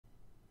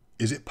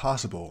Is it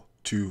possible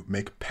to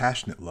make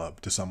passionate love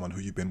to someone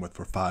who you've been with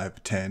for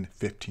 5, 10,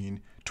 15,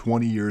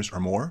 20 years or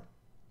more?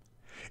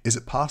 Is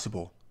it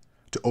possible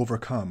to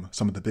overcome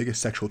some of the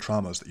biggest sexual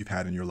traumas that you've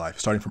had in your life,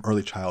 starting from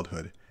early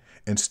childhood,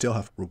 and still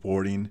have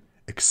rewarding,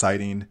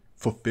 exciting,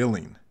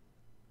 fulfilling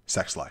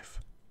sex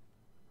life?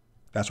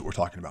 That's what we're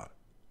talking about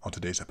on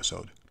today's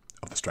episode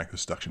of the Strength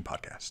of Seduction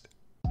podcast.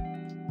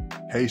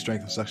 Hey,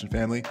 Strength of Seduction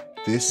family,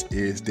 this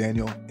is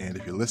Daniel, and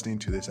if you're listening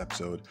to this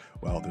episode,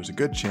 well, there's a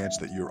good chance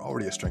that you're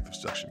already a Strength of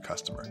Seduction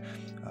customer.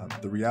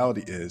 The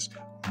reality is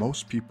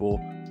most people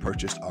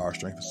purchased our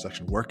Strength of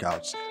Seduction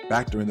workouts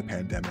back during the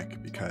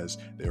pandemic because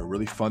they were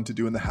really fun to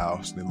do in the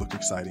house and they looked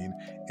exciting,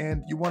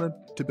 and you wanted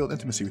to build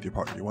intimacy with your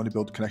partner. You wanted to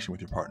build connection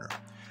with your partner.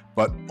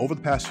 But over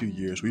the past few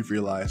years, we've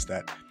realized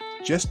that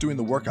just doing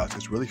the workouts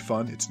is really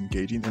fun, it's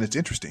engaging, and it's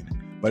interesting,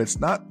 but it's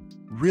not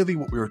really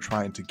what we were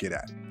trying to get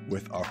at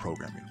with our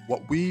programming.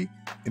 What we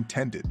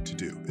intended to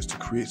do is to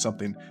create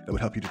something that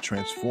would help you to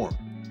transform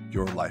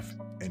your life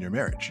and your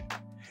marriage.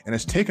 And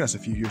it's taken us a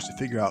few years to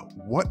figure out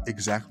what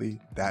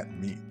exactly that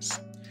means.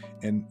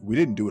 And we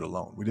didn't do it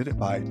alone. We did it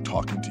by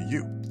talking to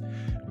you.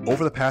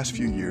 Over the past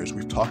few years,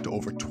 we've talked to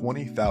over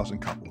 20,000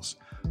 couples,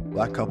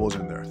 Black couples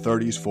in their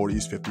 30s,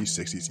 40s, 50s,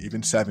 60s,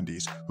 even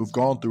 70s, who've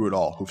gone through it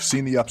all, who've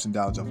seen the ups and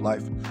downs of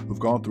life, who've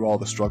gone through all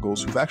the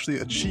struggles, who've actually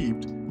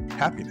achieved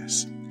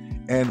happiness.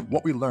 And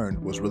what we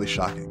learned was really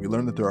shocking. We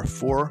learned that there are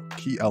 4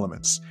 key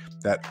elements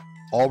that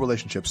all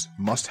relationships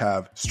must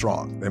have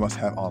strong. They must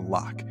have on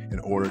lock in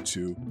order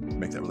to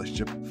make that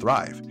relationship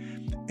thrive.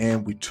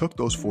 And we took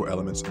those 4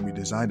 elements and we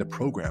designed a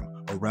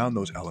program around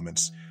those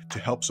elements to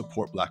help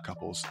support Black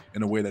couples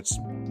in a way that's,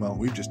 well,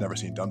 we've just never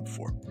seen done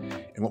before.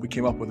 And what we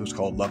came up with was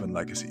called Love and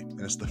Legacy. And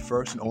it's the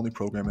first and only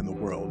program in the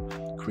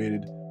world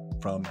created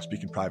from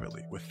speaking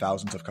privately with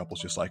thousands of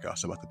couples just like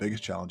us about the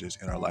biggest challenges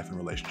in our life and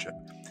relationship.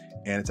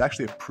 And it's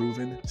actually a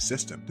proven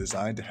system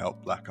designed to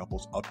help Black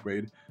couples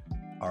upgrade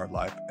our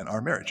life and our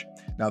marriage.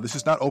 Now, this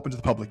is not open to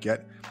the public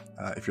yet.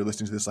 If you're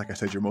listening to this, like I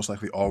said, you're most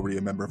likely already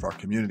a member of our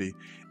community.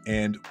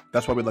 And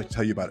that's why we'd like to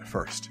tell you about it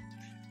first.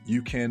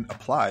 You can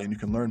apply and you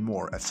can learn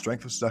more at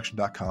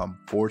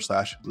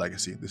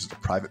strengthofseduction.com/legacy. This is a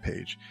private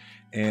page.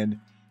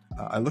 And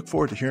I look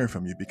forward to hearing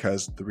from you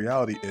because the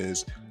reality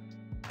is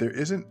there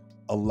isn't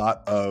a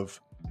lot of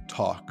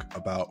talk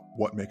about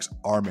what makes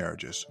our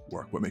marriages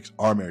work, what makes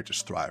our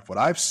marriages thrive. What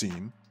I've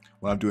seen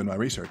when I'm doing my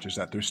research is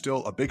that there's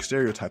still a big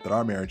stereotype that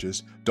our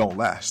marriages don't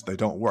last, they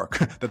don't work,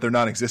 that they're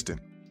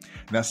non-existent.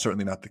 And that's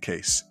certainly not the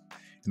case.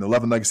 In the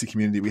Love and Legacy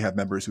community, we have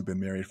members who've been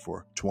married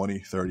for 20,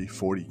 30,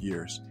 40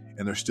 years,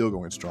 and they're still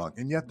going strong.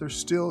 And yet they're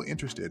still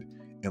interested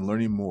in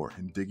learning more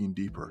and digging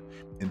deeper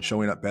and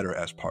showing up better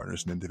as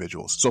partners and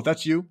individuals. So if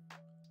that's you,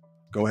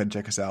 go ahead and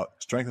check us out,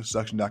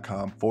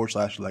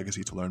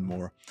 strengthofseduction.com/legacy to learn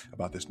more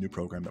about this new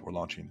program that we're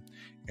launching.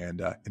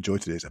 And enjoy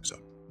today's episode.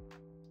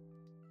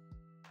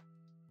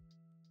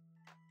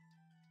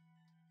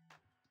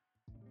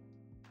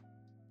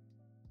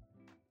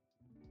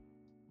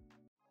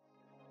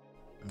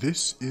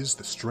 This is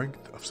the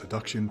Strength of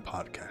Seduction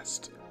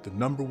podcast, the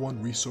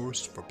 #1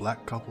 resource for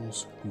Black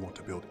couples who want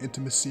to build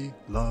intimacy,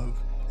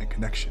 love, and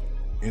connection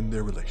in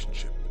their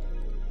relationship.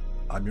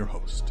 I'm your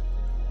host,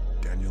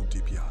 Daniel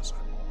DiPiazza.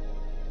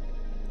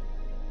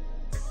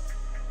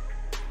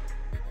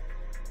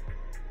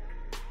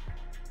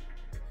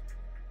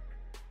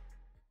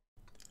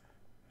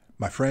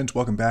 My friends,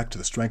 welcome back to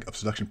the Strength of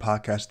Seduction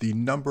podcast, the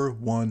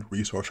 #1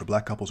 resource for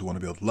Black couples who want to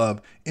build love,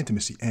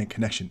 intimacy, and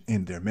connection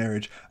in their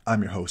marriage.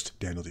 I'm your host,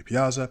 Daniel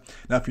DiPiazza.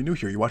 Now, if you're new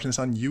here, you're watching this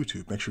on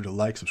YouTube, make sure to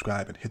like,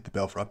 subscribe, and hit the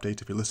bell for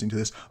updates. If you're listening to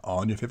this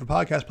on your favorite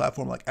podcast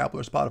platform like Apple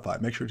or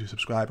Spotify, make sure to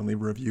subscribe and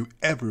leave a review.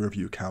 Every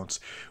review counts.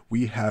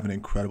 We have an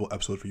incredible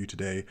episode for you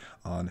today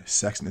on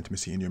sex and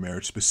intimacy in your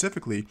marriage,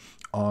 specifically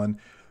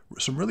on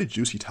some really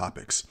juicy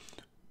topics.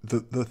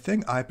 The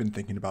thing I've been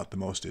thinking about the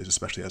most is,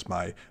 especially as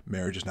my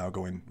marriage is now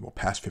going,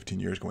 past 15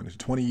 years, going into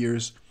 20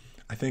 years,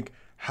 I think,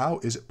 how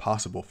is it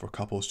possible for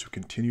couples to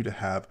continue to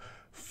have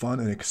fun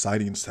and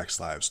exciting sex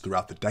lives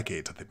throughout the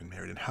decades that they've been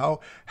married? And how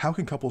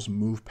can couples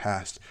move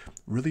past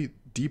really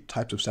deep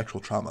types of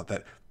sexual trauma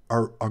that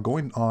are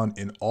going on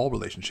in all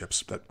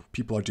relationships that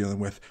people are dealing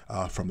with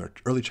from their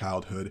early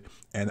childhood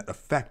and that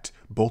affect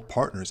both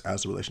partners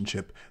as the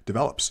relationship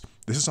develops?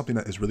 This is something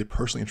that is really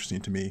personally interesting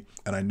to me,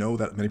 and I know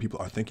that many people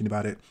are thinking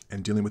about it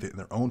and dealing with it in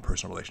their own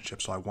personal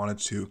relationships. So I wanted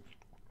to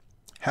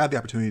had the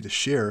opportunity to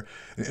share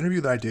an interview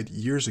that I did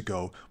years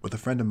ago with a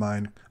friend of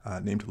mine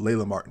named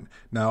Layla Martin.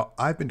 Now,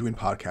 I've been doing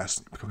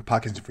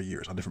podcasting for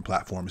years on different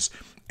platforms,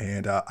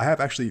 and I have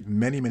actually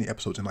many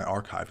episodes in my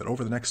archive that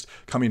over the next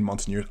coming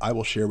months and years, I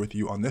will share with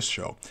you on this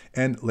show.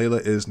 And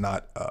Layla is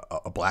not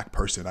a Black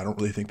person. I don't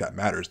really think that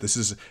matters. This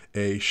is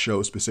a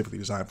show specifically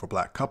designed for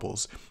Black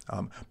couples.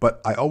 But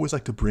I always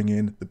like to bring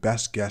in the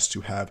best guests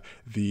who have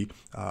the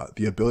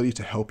ability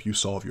to help you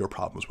solve your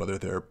problems, whether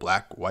they're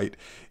Black, white,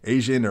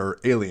 Asian, or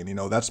alien. You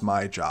know, that's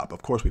my job.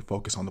 Of course, we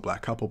focus on the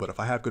Black couple, but if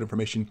I have good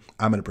information,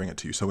 I'm going to bring it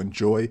to you. So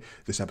enjoy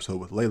this episode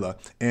with Layla.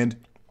 And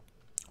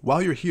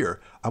While you're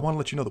here, I want to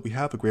let you know that we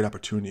have a great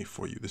opportunity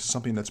for you. This is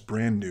something that's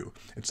brand new.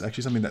 It's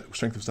actually something that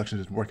Strength of Seduction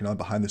has been working on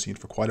behind the scenes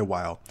for quite a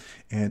while.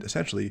 And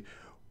essentially,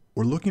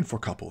 we're looking for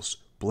couples,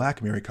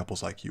 Black married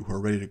couples like you, who are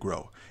ready to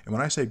grow. And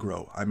when I say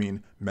grow, I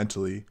mean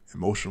mentally,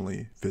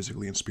 emotionally,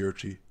 physically, and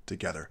spiritually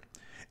together.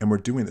 And we're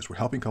doing this. We're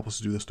helping couples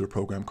to do this through a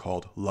program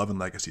called Love and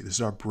Legacy. This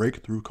is our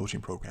breakthrough coaching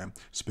program,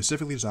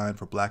 specifically designed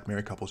for Black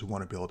married couples who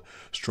want to build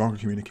stronger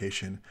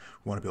communication,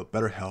 who want to build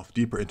better health,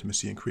 deeper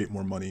intimacy, and create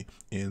more money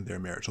in their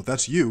marriage. So if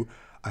that's you,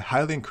 I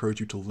highly encourage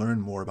you to learn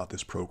more about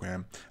this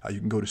program. You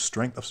can go to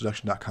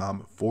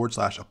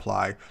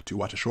strengthofseduction.com/apply to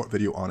watch a short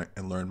video on it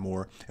and learn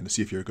more and to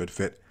see if you're a good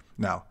fit.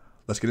 Now,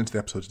 let's get into the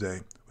episode today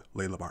with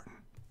Layla Martin.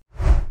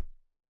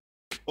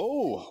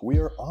 Oh, we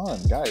are on.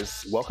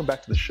 Guys, welcome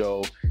back to the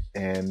show.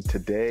 And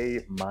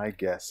today, my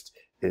guest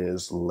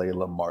is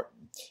Layla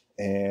Martin.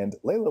 And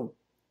Layla,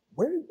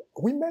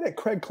 we met at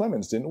Craig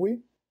Clemens, didn't we?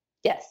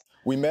 Yes.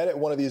 We met at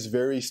one of these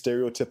very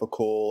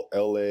stereotypical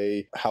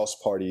LA house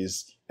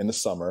parties in the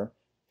summer.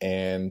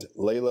 And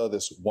Layla,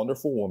 this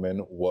wonderful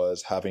woman,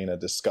 was having a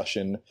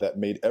discussion that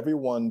made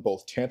everyone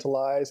both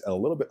tantalized and a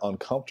little bit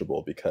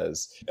uncomfortable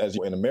because, as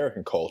in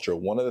American culture,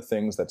 one of the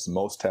things that's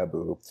most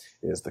taboo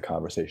is the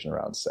conversation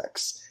around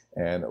sex.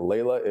 And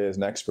Layla is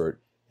an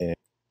expert in,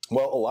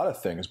 well, a lot of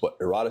things, but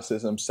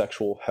eroticism,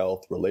 sexual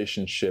health,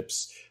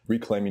 relationships,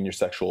 reclaiming your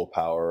sexual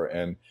power,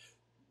 and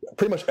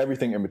pretty much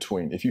everything in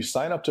between. If you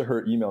sign up to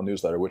her email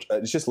newsletter, which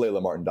it's just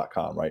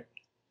laylamartin.com, right?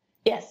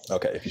 Yes.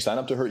 Okay. If you sign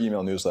up to her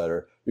email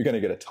newsletter, you're going to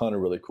get a ton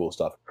of really cool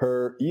stuff.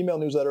 Her email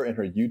newsletter and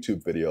her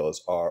YouTube videos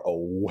are a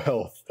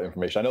wealth of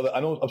information. I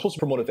know I'm supposed to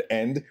promote at the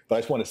end, but I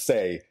just want to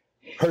say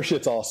her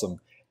shit's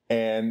awesome.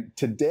 And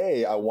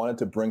today I wanted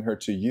to bring her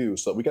to you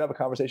so that we can have a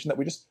conversation that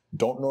we just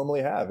don't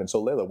normally have. And so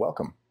Layla,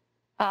 welcome.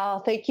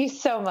 Oh, thank you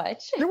so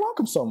much. You're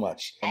welcome so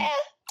much.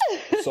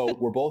 So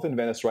we're both in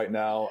Venice right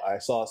now. I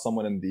saw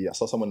someone in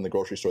the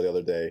grocery store the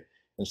other day,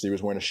 and she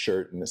was wearing a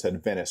shirt and it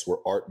said Venice, where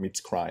art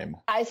meets crime.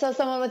 I saw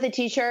someone with a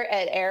t-shirt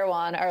at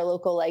Erewhon, our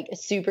local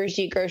super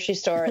chic grocery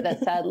store,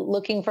 that said,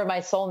 looking for my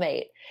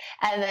soulmate.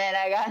 And then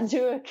I got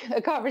into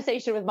a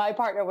conversation with my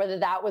partner whether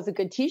that was a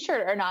good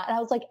t-shirt or not. And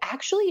I was like,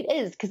 actually it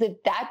is. Because if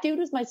that dude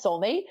was my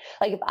soulmate,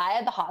 like if I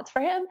had the hots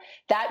for him,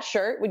 that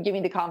shirt would give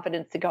me the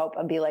confidence to go up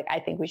and be like, I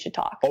think we should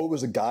talk. Oh, it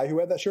was a guy who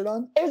had that shirt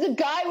on? It was a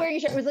guy wearing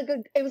a shirt.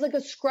 It was like a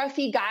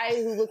scruffy guy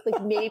who looked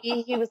like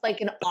maybe he was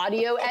like an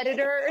audio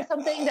editor or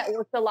something that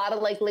worked a lot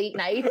of like late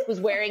nights, was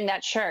wearing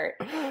that shirt.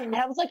 And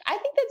I was like, I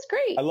think that's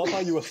great. I love how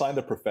you assigned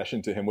a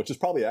profession to him, which is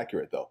probably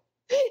accurate though.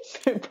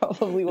 It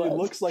probably was. It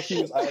looks like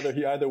he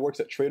either works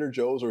at Trader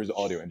Joe's or he's an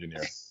audio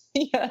engineer.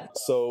 Yeah.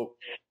 So,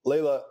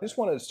 Layla, I just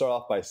wanted to start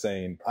off by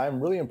saying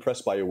I'm really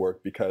impressed by your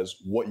work because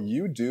what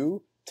you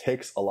do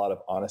takes a lot of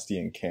honesty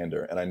and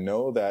candor. And I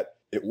know that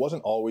it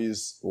wasn't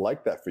always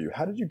like that for you.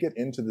 How did you get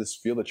into this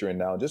field that you're in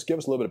now? Just give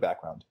us a little bit of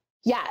background.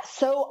 Yeah.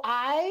 So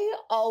I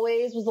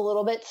always was a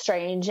little bit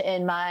strange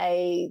in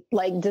my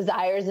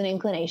desires and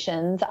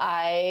inclinations. When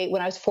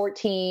I was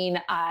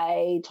 14,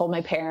 I told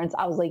my parents,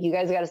 I was like, you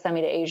guys got to send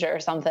me to Asia or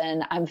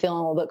something. I'm feeling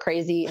a little bit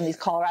crazy in these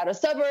Colorado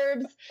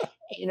suburbs.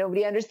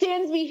 Nobody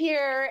understands me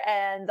here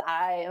and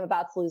I am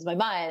about to lose my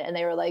mind. And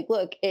they were like,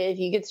 look, if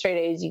you get straight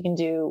A's, you can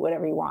do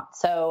whatever you want.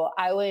 So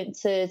I went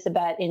to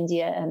Tibet,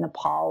 India, and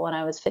Nepal when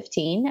I was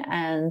 15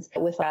 and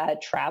with a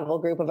travel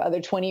group of other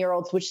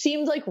 20-year-olds, which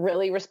seemed like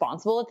really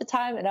responsible at the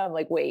time. And I'm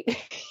like, wait,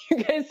 you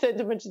guys sent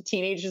a bunch of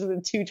teenagers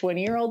with two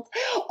 20-year-olds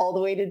all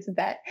the way to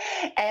Tibet.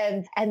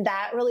 And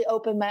that really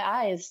opened my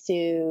eyes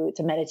to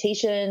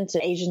meditation,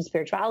 to Asian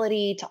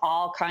spirituality, to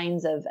all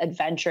kinds of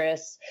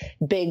adventurous,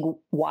 big,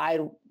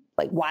 wild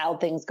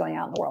things going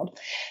on in the world.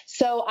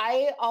 So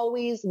I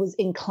always was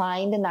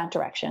inclined in that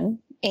direction.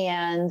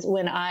 And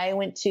when I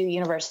went to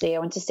university, I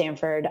went to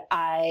Stanford,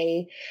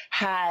 I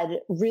had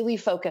really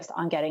focused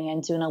on getting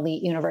into an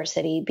elite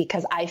university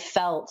because I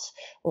felt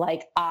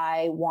like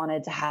I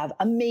wanted to have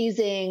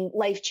amazing,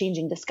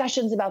 life-changing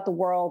discussions about the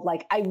world.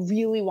 Like I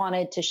really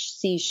wanted to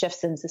see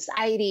shifts in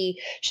society,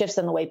 shifts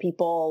in the way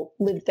people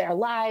lived their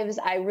lives.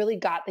 I really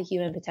got the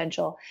human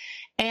potential.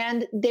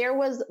 And there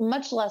was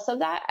much less of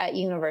that at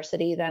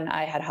university than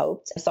I had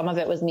hoped. Some of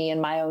it was me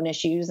and my own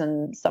issues,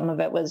 and some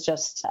of it was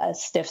just a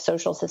stiff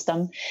social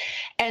system.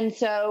 And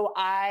so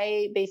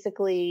I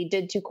basically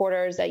did 2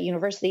 quarters at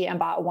university and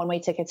bought a one-way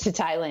ticket to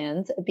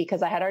Thailand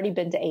because I had already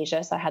been to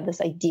Asia. So I had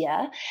this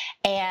idea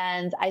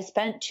and I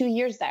spent 2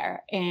 years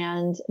there,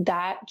 and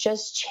that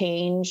just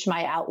changed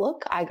my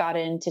outlook. I got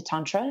into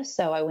Tantra.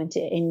 So I went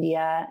to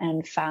India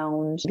and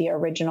found the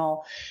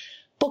original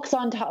books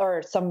on,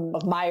 or some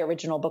of my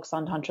original books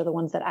on Tantra, the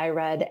ones that I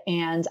read.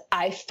 And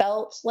I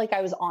felt like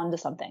I was onto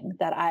something,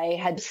 that I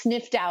had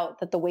sniffed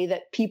out that the way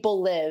that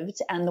people lived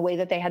and the way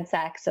that they had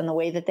sex and the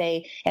way that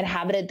they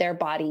inhabited their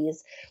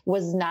bodies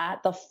was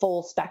not the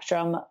full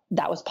spectrum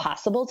that was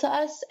possible to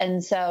us.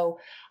 And so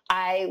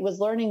I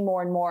was learning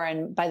more and more.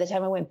 And by the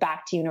time I went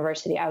back to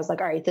university, I was like,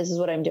 all right, this is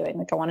what I'm doing.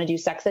 Like, I want to do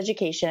sex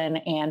education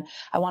and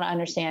I want to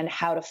understand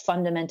how to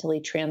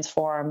fundamentally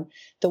transform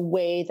the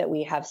way that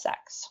we have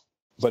sex.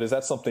 But is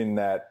that something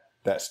that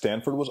that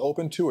Stanford was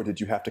open to, or did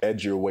you have to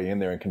edge your way in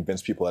there and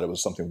convince people that it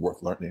was something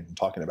worth learning and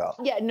talking about?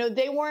 Yeah, no,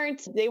 they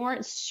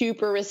weren't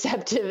super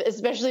receptive,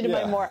 especially to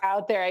my more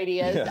out there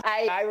ideas. Yeah.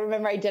 I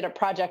remember I did a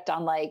project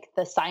on like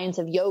the science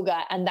of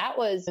yoga, and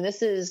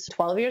this is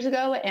 12 years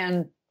ago,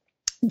 and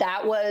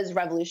that was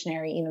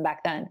revolutionary even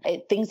back then.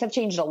 Things have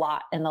changed a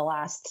lot in the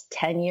last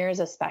 10 years,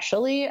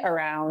 especially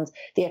around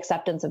the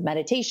acceptance of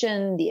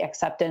meditation, the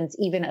acceptance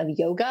even of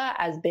yoga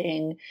as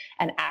being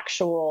an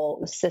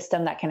actual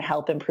system that can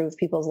help improve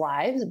people's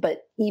lives.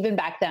 But even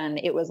back then,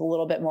 it was a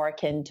little bit more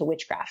akin to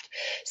witchcraft.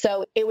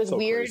 So it was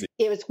weird. Crazy.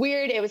 It was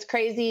weird. It was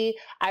crazy.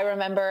 I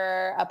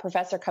remember a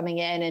professor coming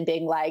in and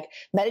being like,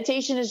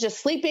 meditation is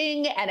just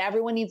sleeping and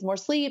everyone needs more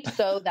sleep.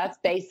 So that's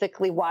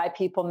basically why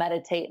people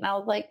meditate. And I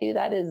was like, dude,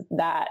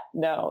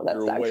 no,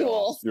 that's not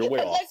cool. You're way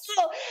off.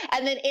 Cool.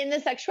 And then in the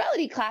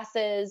sexuality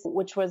classes,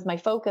 which was my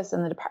focus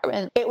in the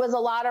department, it was a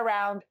lot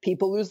around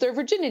people lose their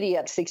virginity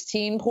at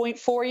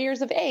 16.4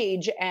 years of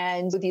age.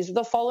 And these are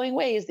the following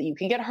ways that you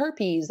can get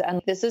herpes.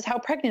 And this is how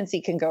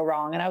pregnancy can go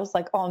wrong. And I was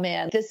like, oh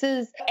man,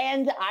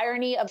 and the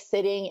irony of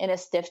sitting in a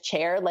stiff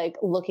chair, like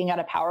looking at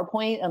a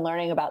PowerPoint and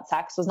learning about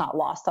sex was not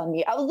lost on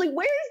me. I was like,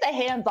 where's the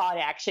hands-on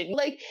action?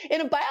 Like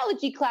in a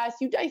biology class,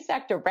 you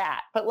dissect a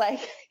rat, but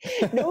like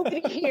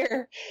nobody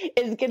here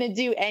is going to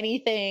do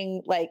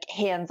anything like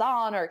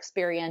hands-on or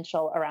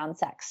experiential around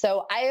sex.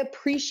 So I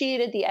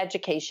appreciated the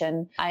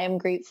education. I am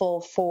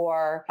grateful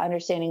for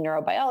understanding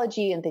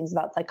neurobiology and things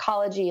about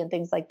psychology and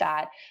things like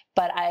that.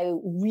 But I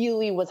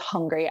really was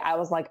hungry. I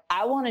was like,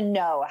 I want to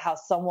know how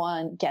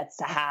someone gets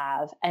to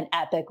have an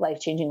epic,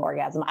 life-changing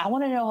orgasm. I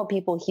want to know how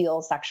people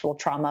heal sexual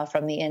trauma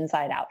from the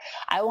inside out.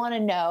 I want to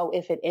know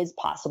if it is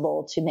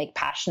possible to make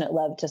passionate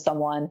love to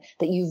someone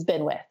that you've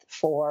been with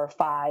for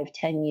 5,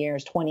 10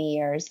 years, 20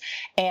 years.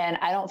 And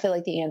I don't feel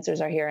like the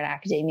answers are here in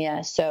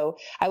academia. So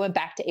I went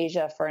back to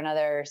Asia for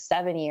another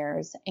 7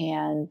 years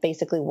and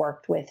basically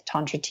worked with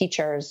Tantra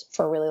teachers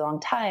for a really long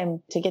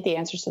time to get the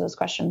answers to those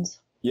questions.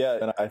 Yeah,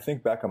 and I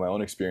think back on my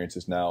own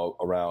experiences now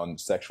around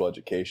sexual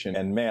education,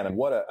 and man,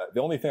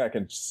 the only thing I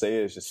can say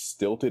is just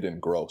stilted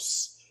and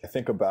gross. I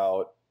think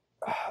about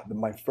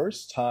my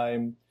first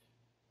time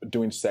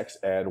doing sex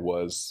ed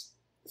was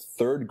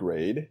 3rd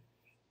grade,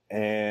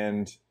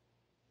 and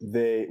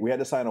we had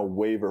to sign a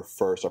waiver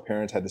first. Our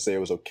parents had to say it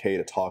was okay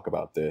to talk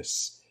about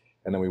this.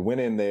 And then we went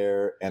in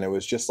there, and it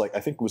was just like, I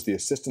think it was the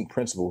assistant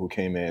principal who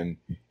came in,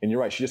 and you're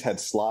right, she just had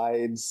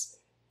slides,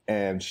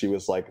 and she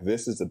was like,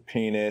 this is a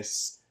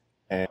penis.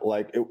 And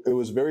like, it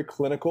was very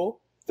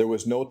clinical. There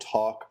was no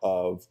talk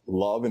of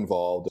love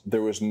involved.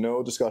 There was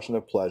no discussion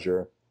of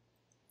pleasure.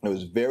 It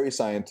was very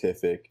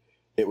scientific.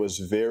 It was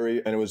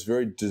very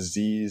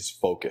disease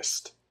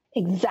focused.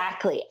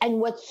 Exactly.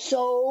 And what's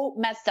so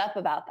messed up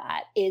about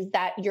that is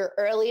that your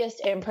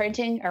earliest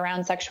imprinting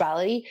around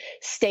sexuality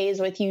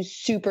stays with you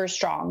super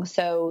strong.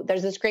 So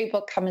there's this great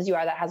book, Come As You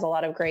Are, that has a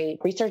lot of great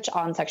research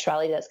on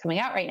sexuality that's coming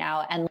out right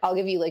now. And I'll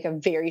give you like a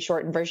very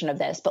shortened version of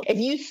this. But if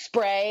you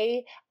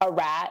spray a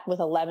rat with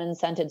a lemon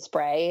scented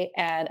spray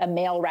and a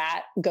male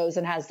rat goes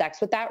and has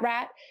sex with that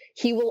rat,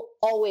 he will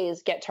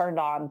always get turned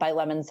on by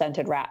lemon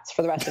scented rats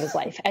for the rest of his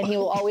life. And he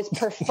will always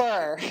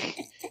prefer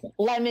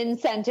lemon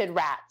scented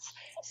rats.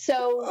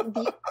 So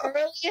the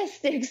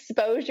earliest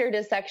exposure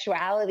to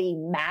sexuality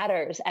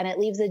matters, and it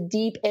leaves a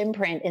deep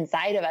imprint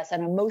inside of us,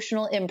 an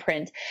emotional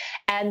imprint.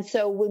 And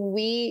so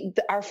when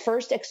our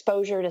first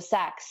exposure to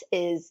sex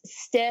is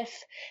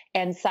stiff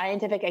and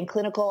scientific and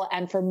clinical,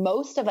 and for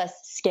most of us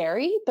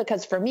scary,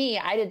 because for me,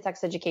 I did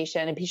sex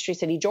education in Peachtree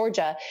City,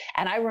 Georgia.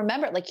 And I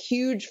remember like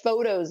huge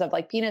photos of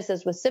like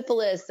penises with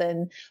syphilis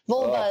and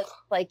vulvas,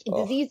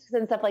 diseases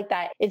and stuff like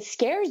that. It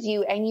scares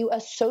you, and you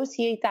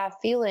associate that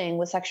feeling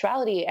with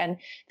sexuality. And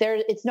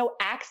it's no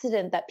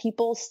accident that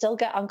people still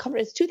get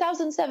uncomfortable. It's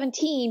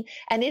 2017,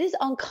 and it is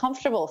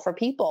uncomfortable for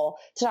people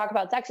to talk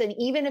about sex. And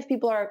even if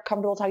people are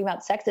comfortable talking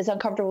about sex, it's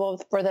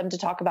uncomfortable for them to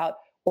talk about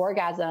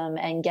orgasm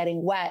and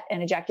getting wet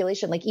and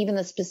ejaculation. Like even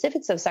the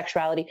specifics of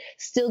sexuality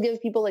still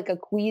give people like a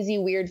queasy,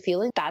 weird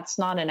feeling. That's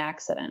not an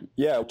accident.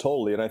 Yeah,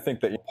 totally. And I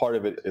think that part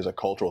of it is a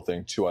cultural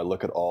thing too. I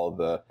look at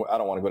I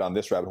don't want to go down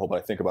this rabbit hole, but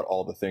I think about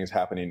all the things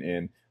happening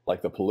in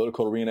like the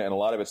political arena, and a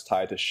lot of it's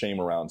tied to shame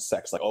around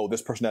sex. Like, oh,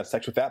 this person had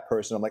sex with that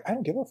person. I'm like, I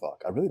don't give a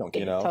fuck. I really don't,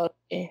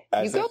 Totally.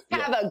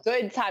 Have a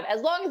good time.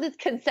 As long as it's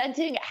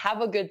consenting, have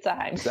a good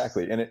time.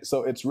 Exactly. And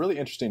so it's really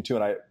interesting too.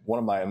 And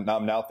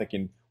I'm now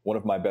thinking, one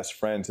of my best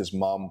friends, his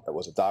mom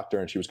was a doctor,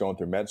 and she was going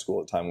through med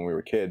school at the time when we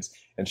were kids.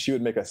 And she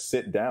would make us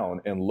sit down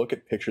and look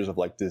at pictures of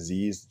like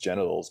diseased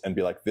genitals and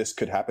be like, this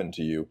could happen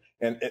to you.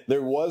 And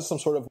there was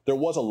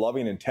a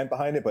loving intent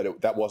behind it,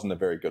 but that wasn't a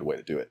very good way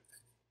to do it.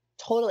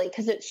 Totally,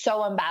 because it's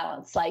so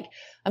unbalanced. Like,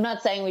 I'm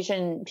not saying we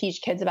shouldn't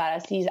teach kids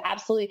about STDs,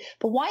 absolutely.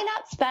 But why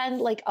not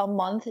spend like a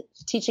month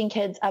teaching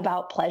kids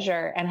about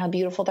pleasure and how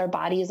beautiful their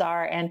bodies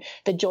are and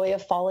the joy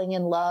of falling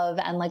in love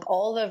and like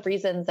all the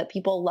reasons that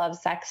people love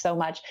sex so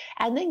much,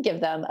 and then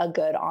give them a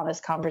good,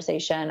 honest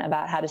conversation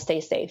about how to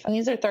stay safe. And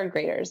these are 3rd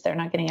graders. They're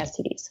not getting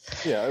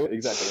STDs. Yeah,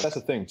 exactly. That's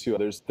the thing too.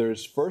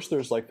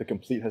 There's like the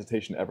complete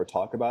hesitation to ever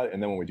talk about it.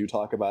 And then when we do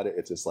talk about it,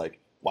 it's just like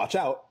watch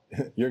out,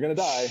 you're going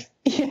to die.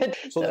 Yeah,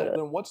 so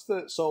then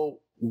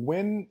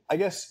when, I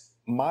guess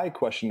my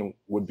question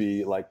would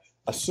be like,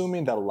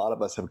 assuming that a lot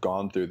of us have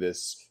gone through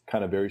this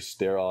kind of very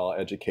sterile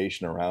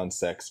education around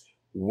sex,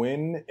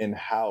 when and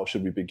how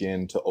should we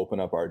begin to open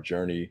up our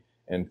journey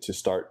and to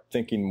start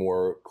thinking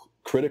more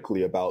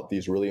critically about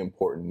these really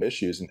important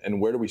issues?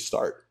 And where do we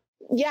start?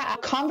 Yeah,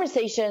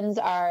 conversations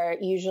are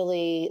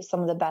usually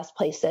some of the best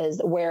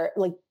places where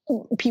like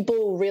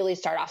people really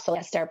start off. So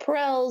Esther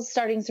Perel's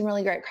starting some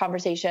really great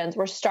conversations.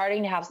 We're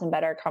starting to have some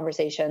better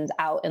conversations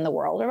out in the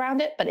world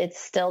around it, but it's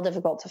still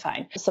difficult to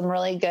find. Some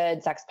really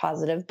good sex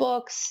positive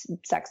books.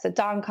 Sex at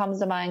Dawn comes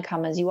to mind,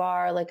 Come As You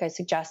Are, like I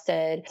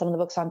suggested. Some of the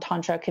books on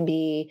Tantra can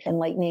be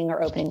enlightening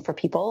or opening for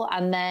people.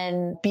 And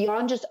then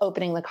beyond just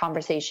opening the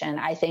conversation,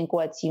 I think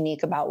what's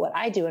unique about what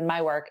I do in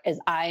my work is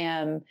I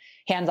am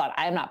hands-on.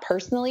 I am not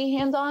personally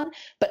hands-on,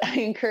 but I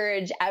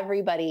encourage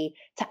everybody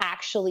to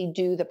actually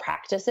do the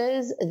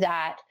practices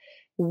that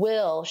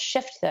will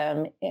shift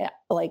them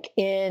like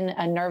in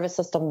a nervous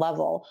system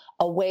level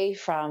away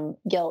from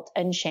guilt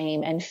and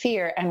shame and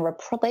fear and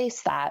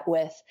replace that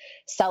with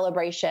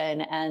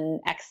celebration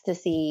and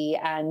ecstasy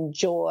and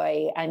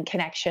joy and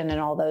connection and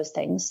all those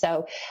things.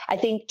 So I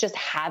think just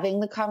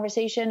having the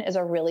conversation is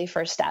a really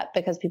first step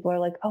because people are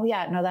like, oh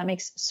yeah, no, that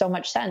makes so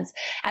much sense.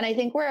 And I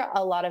think where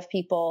a lot of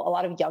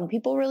young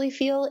people really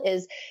feel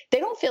is they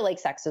don't feel like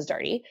sex is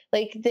dirty.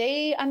 Like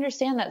they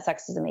understand that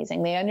sex is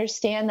amazing. They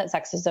understand that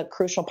sex is a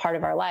crucial part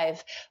of our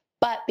life.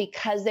 But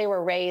because they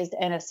were raised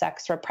in a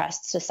sex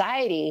repressed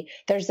society,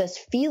 there's this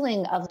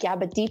feeling of, yeah,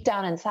 but deep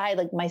down inside,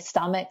 like my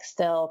stomach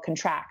still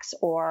contracts,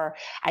 or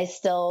I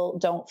still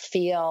don't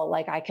feel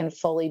like I can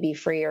fully be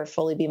free or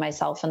fully be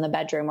myself in the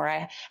bedroom, or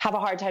I have a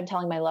hard time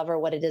telling my lover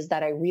what it is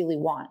that I really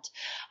want.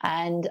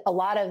 And a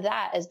lot of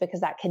that is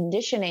because that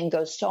conditioning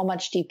goes so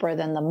much deeper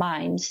than the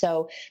mind.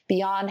 So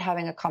beyond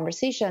having a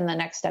conversation, the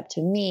next step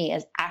to me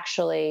is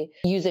actually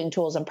using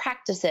tools and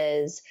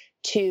practices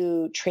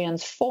to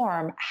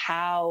transform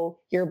how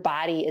your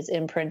body is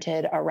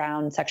imprinted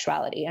around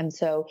sexuality. And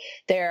so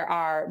there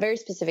are very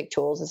specific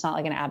tools. It's not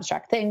like an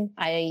abstract thing.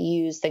 I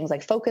use things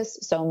like focus.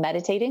 So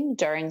meditating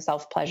during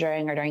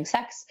self-pleasuring or during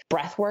sex.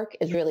 Breath work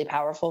is really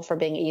powerful for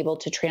being able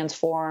to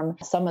transform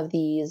some of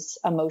these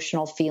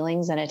emotional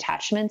feelings and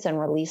attachments and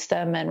release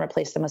them and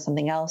replace them with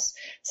something else.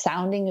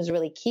 Sounding is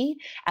really key.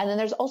 And then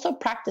there's also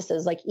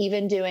practices like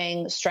even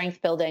doing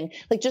strength building,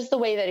 like just the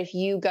way that if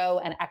you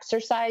go and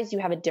exercise, you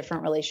have a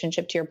different relationship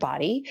to your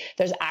body.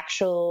 There's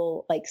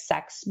actual like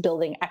sex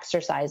building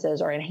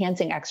exercises or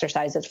enhancing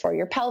exercises for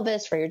your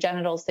pelvis, for your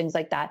genitals, things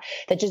like that,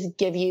 that just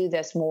give you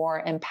this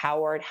more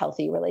empowered,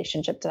 healthy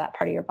relationship to that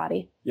part of your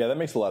body. Yeah, that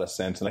makes a lot of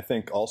sense. And I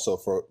think also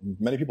for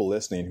many people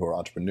listening who are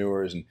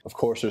entrepreneurs, and of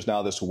course, there's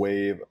now this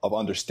wave of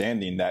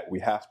understanding that we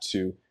have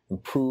to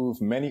improve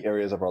many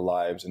areas of our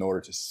lives in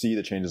order to see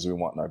the changes we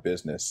want in our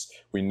business.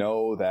 We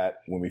know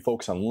that when we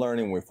focus on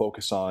learning, when we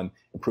focus on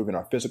improving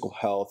our physical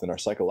health and our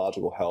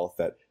psychological health,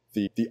 that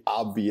the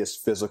obvious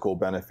physical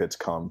benefits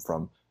come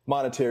from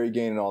monetary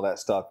gain and all that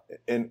stuff.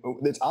 And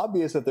it's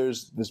obvious that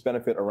there's this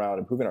benefit around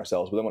improving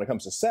ourselves. But then when it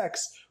comes to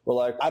sex, we're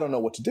like, I don't know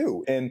what to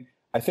do. And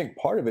I think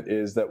part of it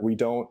is that we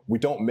don't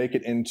make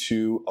it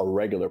into a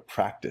regular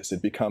practice.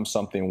 It becomes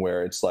something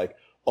where it's like,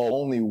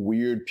 oh, only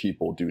weird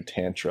people do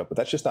Tantra, but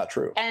that's just not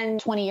true. And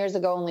 20 years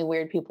ago, only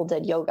weird people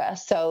did yoga.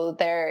 So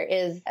there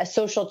is a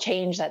social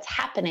change that's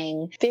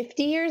happening.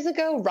 50 years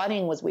ago,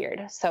 running was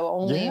weird. So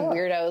only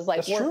weirdos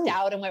like worked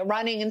out and went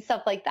running and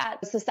stuff like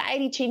that.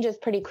 Society changes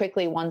pretty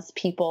quickly once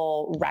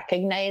people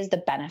recognize the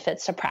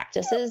benefits to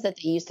practices that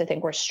they used to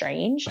think were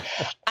strange.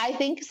 I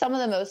think some of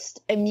the most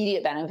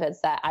immediate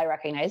benefits that I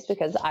recognize,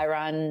 because I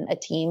run a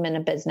team and a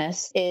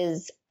business,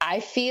 is I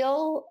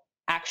feel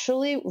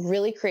actually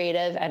really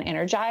creative and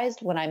energized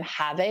when I'm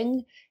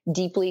having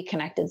deeply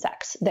connected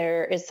sex.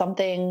 There is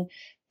something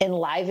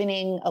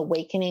enlivening,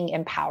 awakening,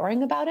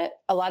 empowering about it.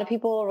 A lot of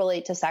people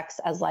relate to sex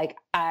as like,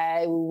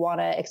 I want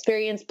to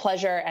experience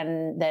pleasure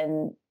and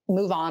then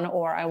move on,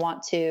 or I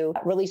want to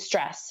release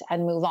stress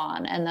and move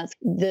on. And that's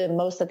the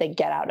most that they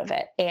get out of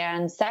it.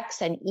 And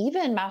sex and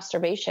even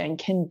masturbation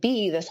can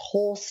be this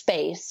whole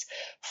space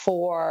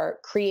for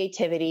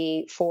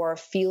creativity, for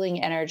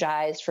feeling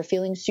energized, for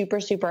feeling super,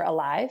 super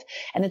alive.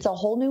 And it's a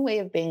whole new way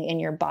of being in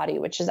your body,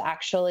 which is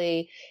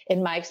actually,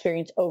 in my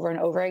experience over and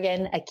over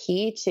again, a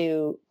key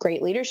to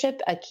great leadership,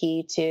 a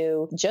key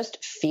to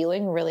just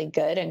feeling really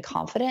good and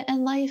confident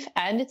in life.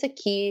 And it's a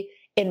key,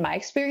 in my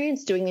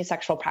experience, doing these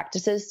sexual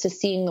practices to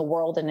seeing the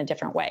world in a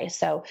different way.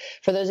 So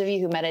for those of you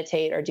who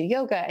meditate or do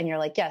yoga and you're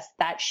like, yes,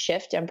 that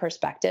shift in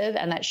perspective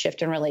and that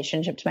shift in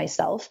relationship to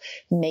myself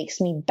makes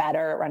me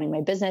better at running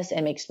my business.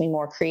 It makes me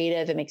more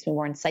creative. It makes me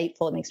more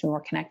insightful. It makes me more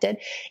connected.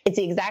 It's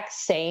the exact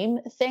same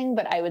thing,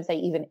 but I would say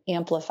even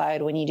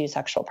amplified when you do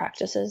sexual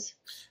practices.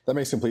 That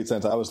makes complete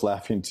sense. I was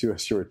laughing too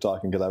as you were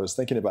talking because I was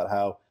thinking about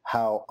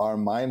how our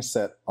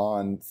mindset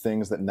on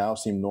things that now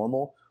seem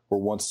normal were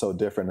once so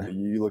different.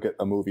 You look at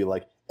a movie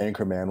like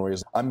Anchorman, where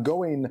he's, I'm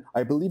going,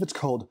 I believe it's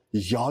called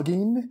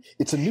jogging.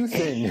 It's a new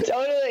thing.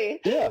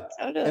 Totally. Yeah.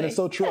 Totally. And it's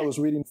so true. I was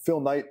reading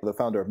Phil Knight, the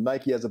founder of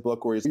Nike, has a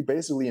book where he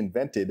basically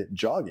invented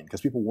jogging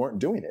because people weren't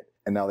doing it.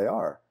 And now they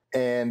are.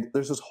 And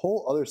there's this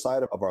whole other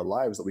side of our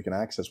lives that we can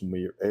access when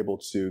we're able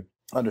to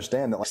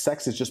understand that like,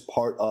 sex is just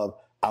part of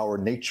our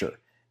nature.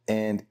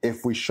 And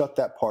if we shut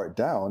that part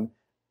down,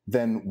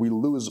 then we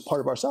lose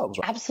part of ourselves.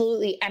 Right?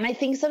 Absolutely. And I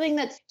think something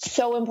that's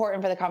so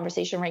important for the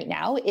conversation right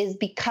now is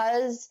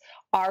because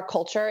our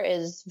culture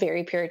is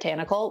very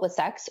puritanical with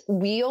sex,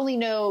 we only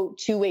know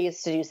two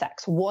ways to do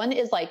sex. One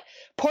is like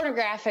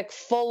pornographic,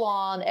 full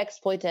on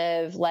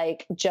exploitive,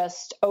 like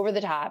just over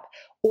the top,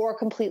 or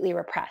completely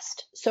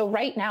repressed. So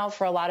right now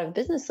for a lot of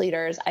business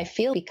leaders, I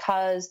feel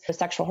because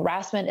sexual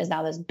harassment is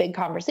now this big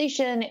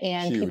conversation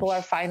and Huge. people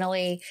are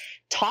finally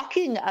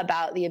talking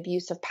about the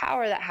abuse of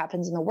power that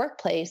happens in the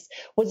workplace,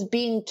 what's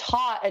being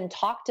taught and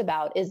talked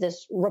about is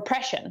this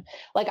repression.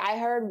 Like I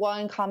heard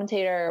one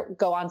commentator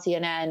go on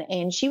CNN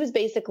and she was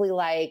basically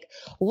like,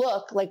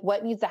 look, like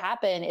what needs to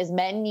happen is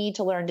men need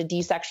to learn to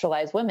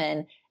desexualize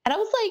women. And I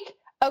was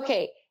like,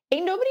 okay,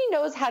 ain't nobody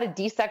knows how to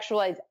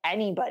desexualize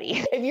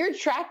anybody. If you're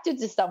attracted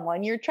to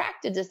someone, you're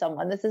attracted to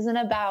someone. This isn't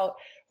about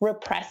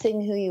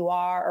repressing who you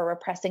are or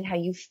repressing how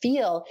you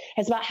feel.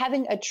 It's about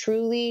having a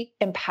truly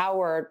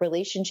empowered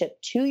relationship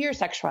to your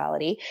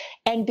sexuality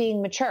and being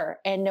mature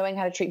and knowing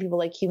how to treat people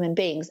like human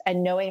beings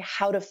and knowing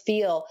how to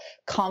feel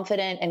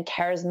confident and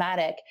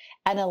charismatic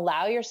and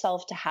allow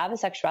yourself to have a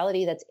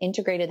sexuality that's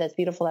integrated, that's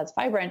beautiful, that's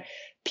vibrant.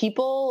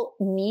 People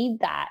need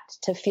that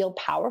to feel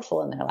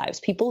powerful in their lives.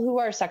 People who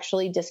are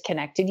sexually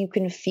disconnected, you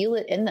can feel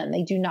it in them.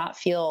 They do not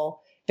feel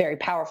very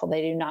powerful.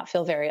 They do not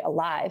feel very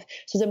alive.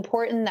 So it's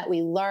important that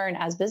we learn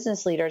as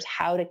business leaders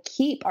how to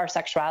keep our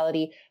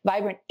sexuality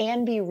vibrant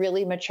and be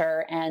really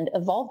mature and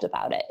evolved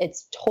about it.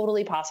 It's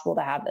totally possible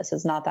to have this.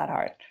 It's not that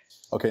hard.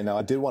 Okay, now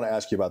I did want to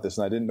ask you about this,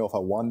 and I didn't know if I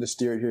wanted to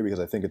steer it here because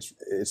I think it's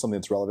something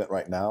that's relevant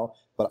right now.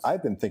 But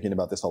I've been thinking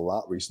about this a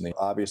lot recently.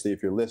 Obviously,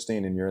 if you're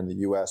listening and you're in the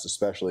U.S.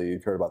 especially,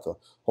 you've heard about the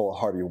whole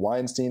Harvey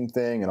Weinstein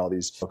thing and all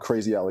these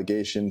crazy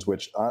allegations,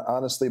 which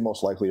honestly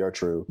most likely are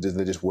true.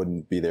 They just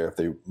wouldn't be there if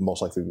they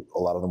most likely, a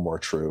lot of them were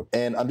true.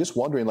 And I'm just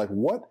wondering, like,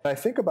 what I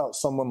think about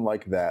someone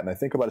like that, and I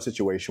think about a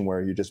situation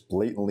where you're just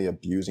blatantly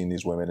abusing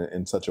these women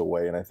in such a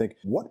way. And I think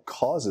what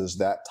causes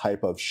that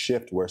type of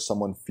shift where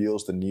someone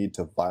feels the need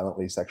to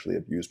violently sexually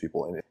abuse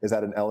people? And is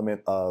that an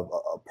element of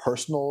a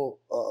personal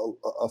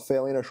a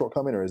failing or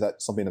shortcoming, or is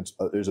that something that's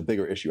there's a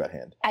bigger issue at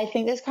hand? I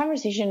think this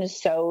conversation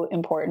is so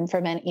important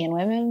for men and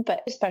women,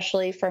 but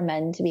especially for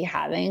men to be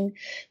having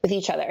with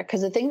each other.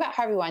 Because the thing about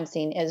Harvey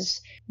Weinstein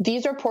is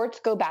these reports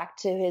go back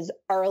to his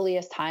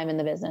earliest time in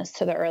the business,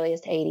 to the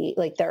earliest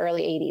the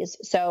early 80s.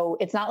 So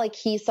it's not like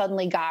he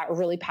suddenly got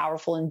really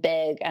powerful and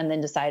big and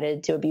then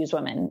decided to abuse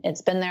women.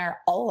 It's been there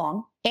all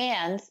along.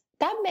 And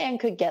that man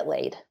could get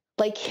laid.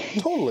 Like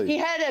totally. He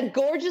had a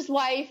gorgeous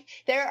wife.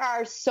 There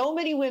are so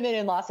many women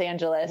in Los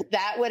Angeles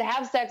that would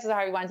have sex with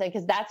Harvey Weinstein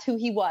because that's who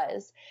he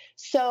was.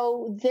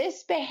 So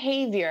this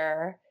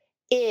behavior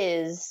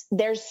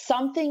there's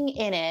something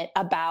in it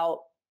about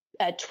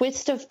a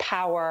twist of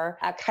power,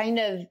 a kind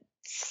of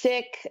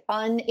sick,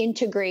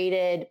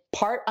 unintegrated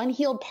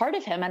unhealed part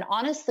of him. And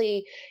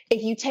honestly,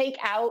 if you take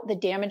out the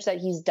damage that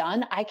he's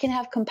done, I can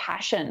have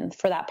compassion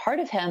for that part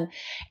of him.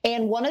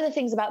 And one of the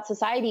things about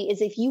society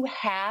is if you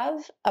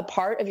have a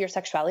part of your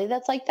sexuality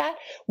that's like that,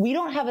 we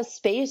don't have a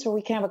space where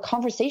we can have a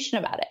conversation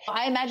about it.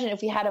 I imagine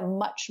if we had a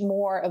much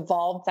more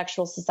evolved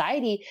sexual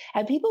society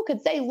and people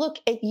could say, look,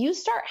 if you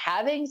start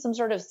having some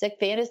sort of sick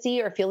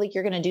fantasy or feel like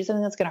you're going to do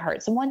something that's going to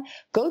hurt someone,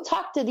 go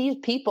talk to these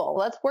people.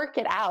 Let's work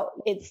it out.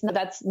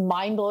 That's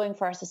mind-blowing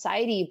for our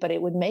society, but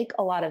it would make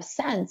a lot of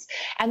sense.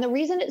 And the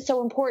reason it's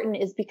so important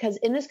is because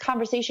in this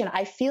conversation,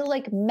 I feel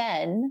like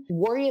men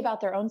worry about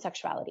their own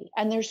sexuality.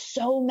 And there's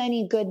so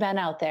many good men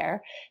out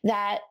there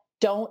that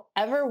don't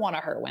ever want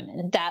to hurt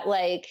women, that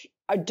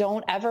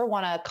don't ever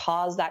want to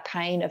cause that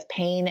kind of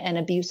pain and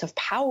abuse of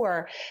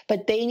power,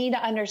 but they need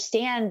to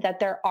understand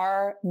that there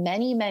are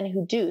many men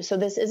who do. So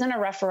this isn't a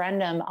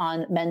referendum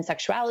on men's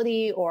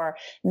sexuality or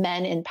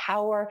men in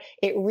power.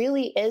 It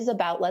really is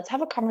about, let's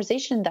have a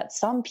conversation that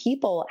some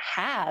people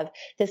have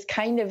this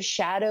kind of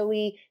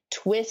shadowy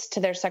twist to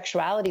their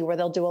sexuality where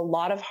they'll do a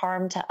lot of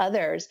harm to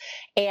others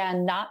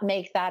and not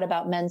make that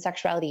about men's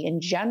sexuality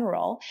in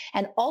general.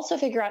 And also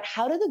figure out,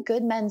 how do the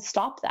good men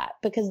stop that?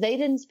 Because they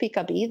didn't speak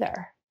up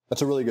either.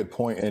 That's a really good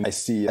point. And I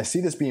see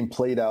this being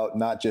played out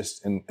not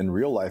just in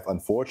real life,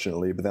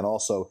 unfortunately, but then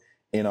also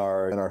in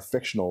our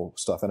fictional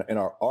stuff and in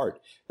our art.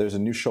 There's a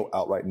new show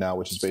out right now,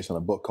 which is based on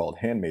a book called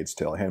Handmaid's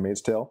Tale.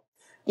 Handmaid's Tale?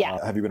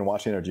 Yeah. Have you been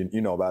watching it, or do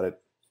you know about it?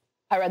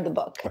 I read the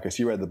book. Okay,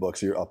 so you read the book,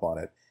 so you're up on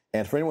it.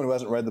 And for anyone who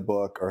hasn't read the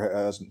book or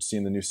hasn't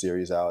seen the new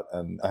series out,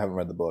 and I haven't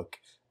read the book,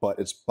 but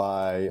it's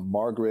by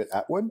Margaret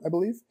Atwood, I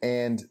believe.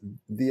 And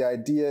the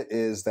idea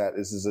is that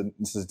this is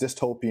a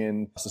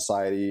dystopian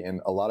society,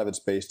 and a lot of it's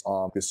based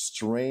on this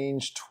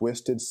strange,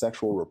 twisted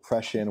sexual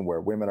repression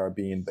where women are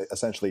being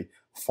essentially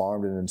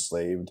farmed and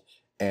enslaved.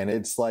 And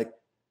it's like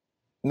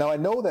Now, I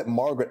know that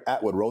Margaret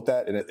Atwood wrote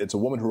that, and it's a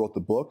woman who wrote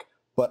the book,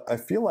 but I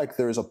feel like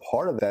there's a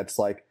part of that's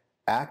like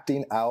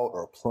acting out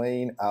or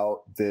playing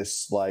out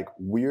this like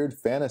weird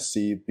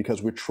fantasy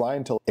because we're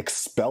trying to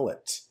expel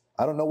it.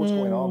 I don't know what's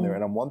going on there.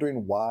 And I'm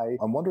wondering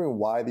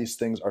why these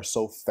things are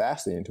so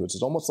fascinating to us.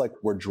 It's almost like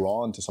we're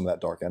drawn to some of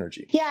that dark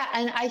energy. Yeah.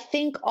 And I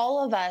think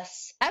all of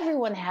us,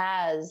 everyone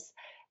has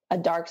a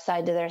dark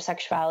side to their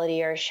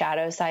sexuality or a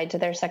shadow side to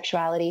their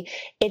sexuality.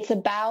 It's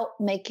about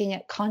making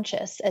it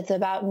conscious. It's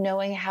about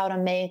knowing how to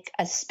make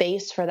a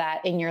space for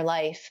that in your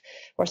life,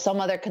 where some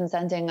other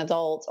consenting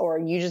adult or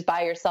you just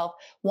by yourself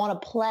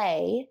want to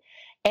play,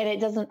 and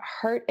it doesn't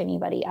hurt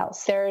anybody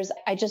else.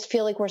 I just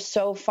feel like we're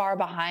so far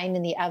behind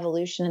in the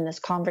evolution in this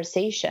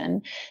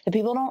conversation that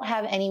people don't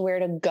have anywhere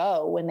to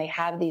go when they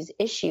have these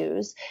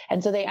issues.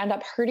 And so they end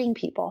up hurting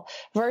people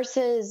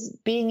versus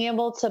being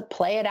able to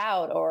play it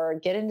out or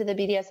get into the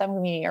BDSM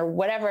community or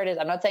whatever it is.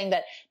 I'm not saying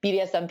that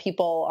BDSM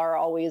people are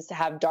always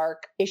have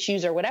dark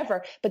issues or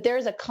whatever, but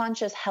there's a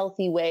conscious,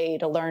 healthy way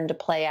to learn to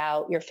play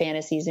out your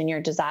fantasies and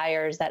your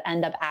desires that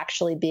end up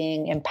actually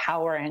being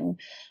empowering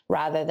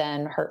rather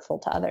than hurtful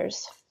to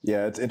others.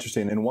 Yeah, it's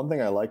interesting. And one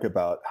thing I like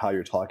about how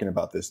you're talking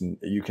about this, and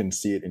you can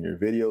see it in your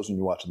videos when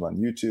you watch them on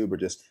YouTube or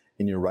just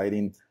in your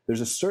writing,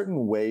 there's a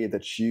certain way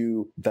that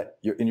you're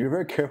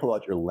very careful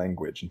about your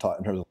language and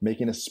in terms of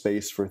making a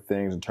space for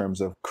things, in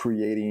terms of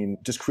creating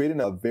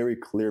a very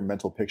clear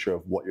mental picture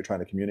of what you're trying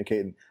to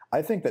communicate. And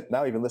I think that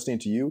now, even listening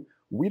to you,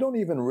 we don't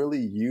even really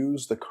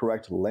use the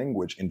correct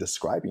language in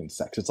describing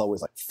sex. It's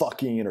always like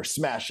fucking or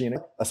smashing,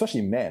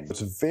 especially men.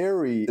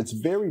 It's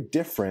very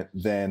different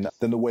than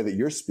the way that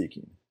you're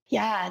speaking.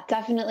 Yeah,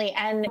 definitely.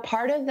 And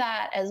part of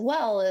that as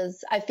well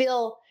is I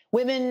feel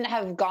women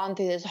have gone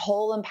through this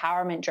whole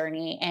empowerment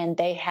journey and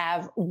they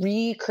have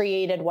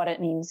recreated what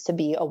it means to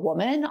be a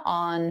woman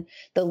on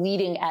the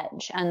leading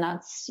edge. And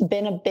that's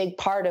been a big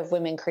part of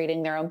women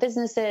creating their own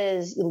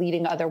businesses,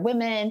 leading other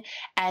women,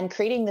 and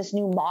creating this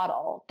new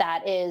model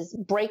that is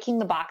breaking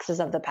the boxes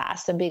of the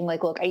past and being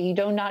like, look, you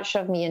do not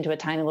shove me into a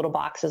tiny little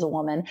box as a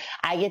woman.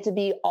 I get to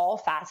be all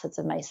facets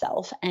of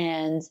myself.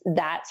 And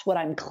that's what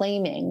I'm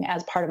claiming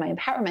as part of my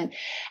empowerment.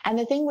 And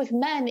the thing with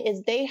men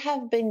is they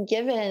have been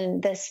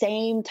given the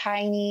same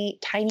tiny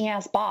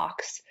ass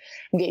box.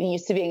 I'm getting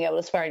used to being able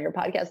to swear on your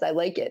podcast. I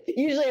like it.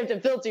 You usually have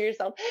to filter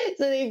yourself.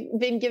 So they've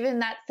been given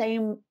that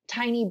same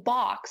tiny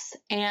box,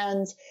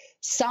 and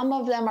some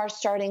of them are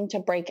starting to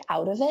break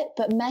out of it,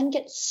 but men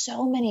get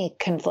so many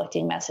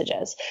conflicting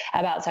messages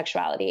about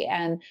sexuality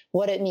and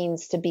what it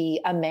means to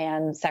be a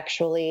man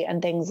sexually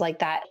and things like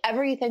that.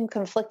 Everything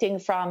conflicting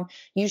from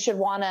you should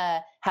want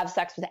to have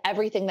sex with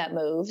everything that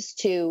moves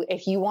to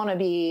if you want to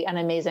be an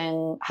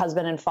amazing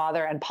husband and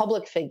father and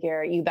public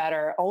figure, you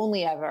better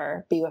only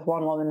ever be with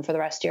one woman for the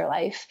rest of your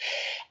life.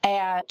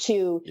 And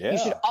to you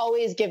should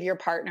always give your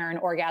partner an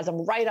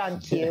orgasm right on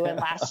cue and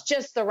last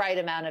just the right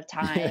amount of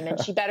time. And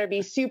she better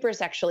be super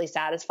sexually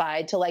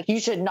satisfied, to like, you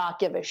should not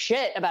give a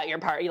shit about your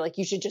partner. Like,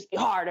 you should just be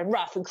hard and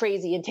rough and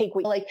crazy and take,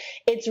 like,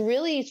 it's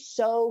really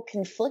so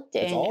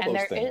conflicting. And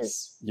there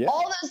is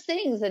all those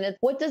things. And it's,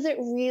 what does it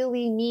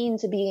really mean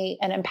to be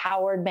an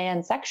empowered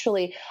man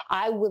sexually?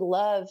 I would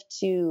love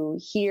to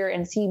hear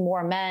and see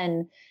more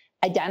men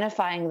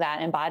identifying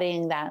that,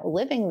 embodying that,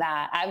 living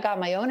that. I've got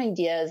my own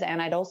ideas,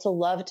 and I'd also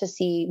love to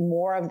see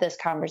more of this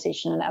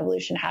conversation and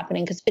evolution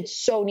happening because it's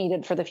so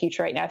needed for the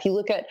future right now. If you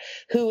look at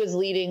who is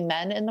leading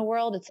men in the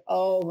world, it's,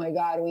 oh my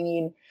God, we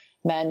need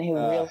men who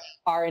really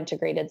are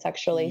integrated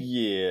sexually.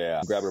 Yeah.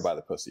 Grab her by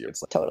the pussy.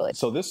 It's like, totally.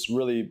 So this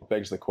really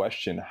begs the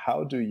question,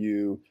 how do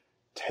you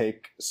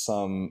take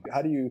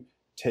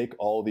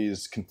all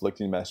these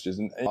conflicting messages,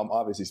 and I'm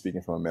obviously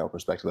speaking from a male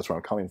perspective, that's where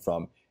I'm coming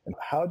from, and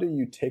how do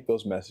you take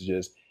those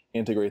messages,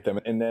 integrate them,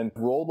 and then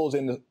roll those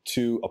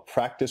into a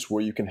practice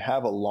where you can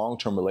have a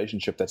long-term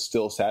relationship that's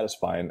still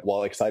satisfying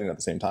while exciting at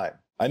the same time?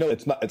 I know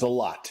it's a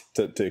lot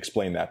to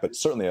explain that, but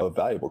certainly a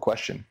valuable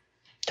question.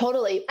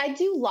 Totally. I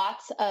do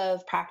lots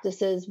of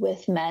practices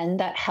with men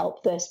that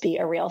help this be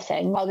a real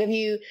thing. I'll give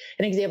you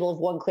an example of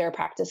one clear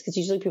practice, because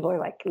usually people are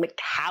like,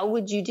 how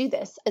would you do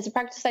this? It's a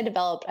practice I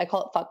developed. I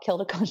call it fuck, kill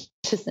to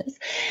consciousness.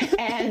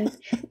 And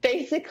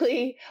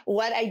basically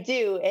what I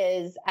do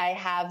is I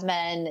have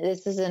men,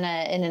 this is in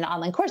an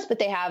online course, but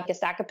they have a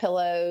stack of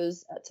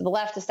pillows to the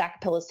left, a stack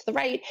of pillows to the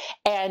right.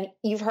 And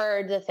you've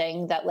heard the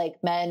thing that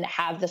like men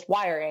have this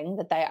wiring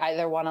that they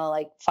either want to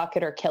like fuck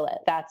it or kill it.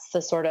 That's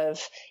the sort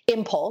of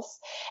impulse.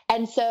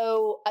 And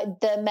so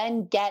the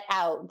men get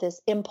out this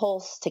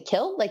impulse to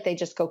kill, like they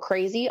just go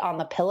crazy on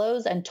the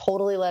pillows and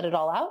totally let it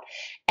all out.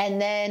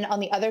 And then on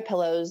the other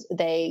pillows,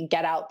 they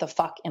get out the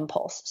fuck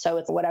impulse. So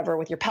it's whatever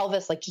with your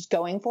pelvis, like just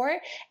going for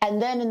it.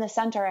 And then in the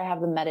center, I have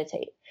them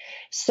meditate.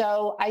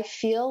 So I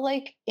feel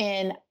like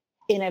in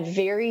in a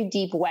very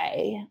deep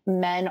way,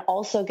 men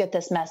also get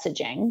this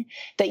messaging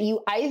that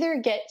you either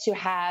get to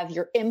have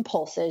your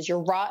impulses,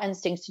 your raw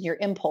instincts and your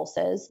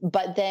impulses,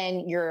 but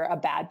then you're a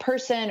bad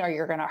person or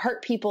you're going to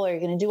hurt people or you're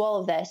going to do all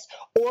of this,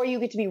 or you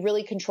get to be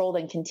really controlled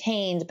and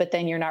contained, but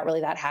then you're not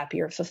really that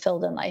happy or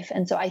fulfilled in life.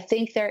 And so I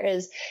think there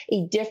is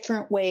a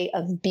different way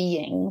of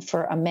being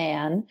for a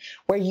man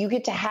where you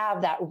get to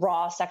have that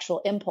raw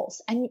sexual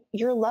impulse, and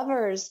your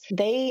lovers,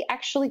 they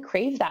actually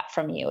crave that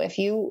from you.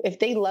 If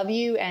they love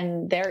you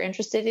and they're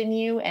interested in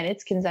you and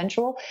it's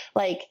consensual,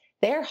 like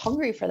they're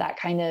hungry for that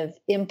kind of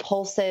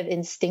impulsive,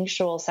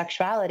 instinctual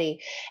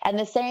sexuality. And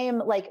the same,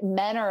 like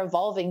men are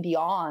evolving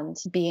beyond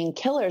being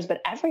killers,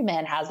 but every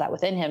man has that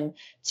within him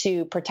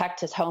to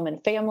protect his home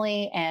and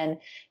family and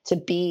to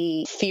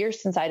be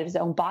fierce inside of his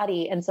own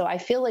body. And so I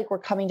feel like we're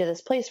coming to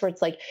this place where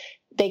it's like,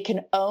 they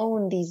can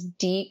own these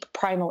deep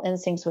primal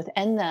instincts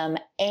within them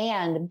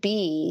and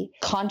be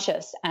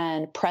conscious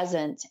and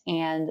present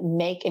and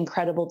make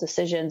incredible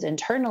decisions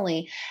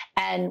internally.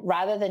 And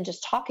rather than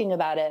just talking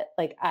about it,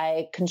 like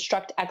I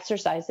construct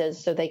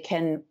exercises so they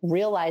can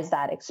realize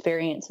that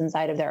experience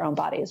inside of their own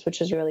bodies, which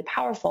is really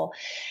powerful.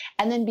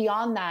 And then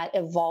beyond that,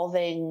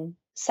 evolving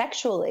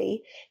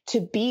sexually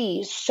to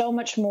be so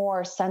much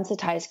more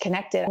sensitized,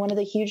 connected. One of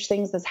the huge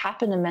things that's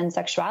happened in men's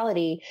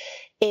sexuality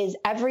is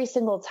every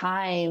single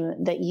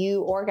time that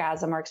you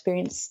orgasm or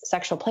experience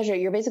sexual pleasure,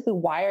 you're basically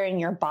wiring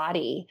your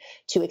body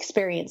to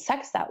experience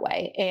sex that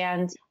way.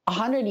 And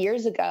 100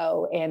 years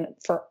ago, and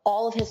for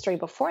all of history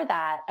before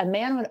that, a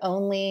man would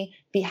only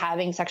be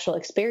having sexual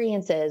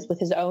experiences with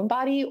his own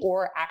body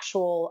or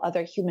actual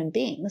other human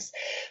beings.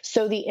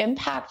 So the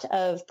impact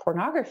of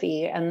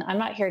pornography, and I'm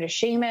not here to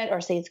shame it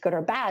or say it's good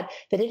or bad,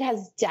 but it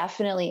has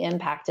definitely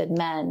impacted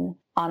men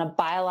on a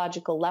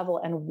biological level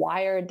and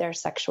wired their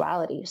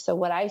sexuality. So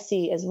what I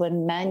see is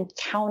when men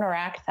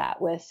counteract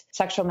that with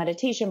sexual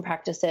meditation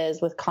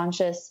practices, with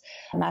conscious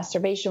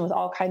masturbation, with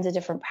all kinds of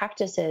different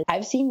practices,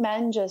 I've seen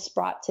men just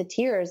brought to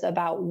tears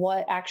about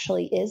what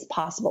actually is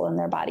possible in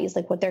their bodies,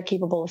 like what they're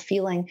capable of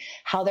feeling,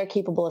 how they're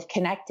capable of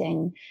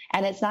connecting.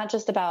 And it's not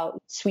just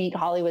about sweet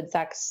Hollywood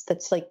sex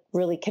that's like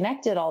really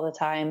connected all the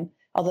time,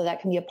 although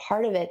that can be a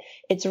part of it.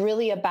 It's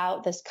really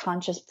about this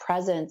conscious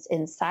presence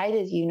inside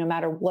of you, no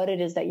matter what it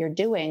is that you're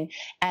doing,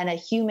 and a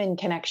human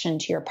connection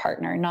to your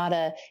partner, not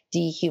a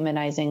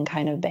dehumanizing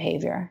kind of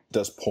behavior.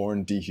 Does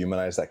porn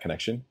dehumanize that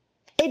connection?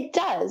 It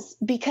does,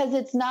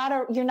 because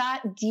you're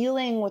not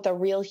dealing with a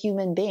real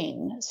human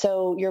being.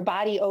 So your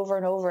body over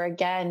and over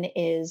again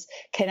is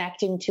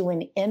connecting to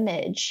an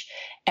image.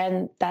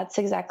 And that's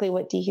exactly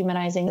what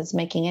dehumanizing is,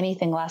 making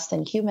anything less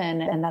than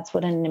human. And that's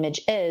what an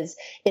image is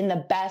in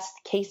the best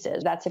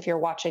cases. That's if you're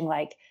watching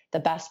like the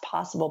best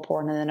possible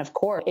porn. And then of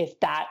course, if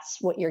that's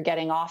what you're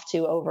getting off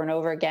to over and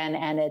over again,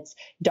 and it's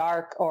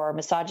dark or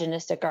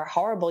misogynistic or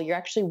horrible, you're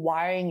actually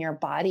wiring your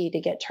body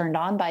to get turned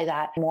on by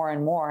that more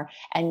and more.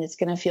 And it's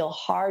going to feel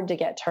hard to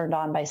get turned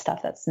on by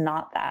stuff that's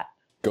not that.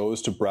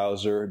 Goes to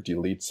browser,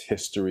 deletes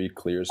history,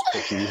 clears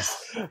cookies.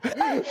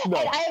 No. And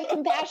I have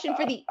compassion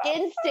for the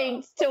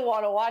instincts to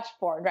want to watch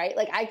porn, right?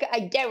 Like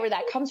I get where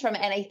that comes from.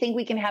 And I think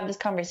we can have this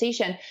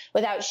conversation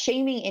without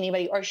shaming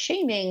anybody or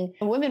shaming.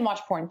 Women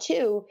watch porn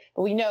too,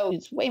 but we know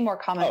it's way more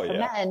common for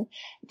men,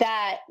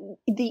 that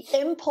the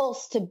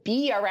impulse to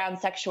be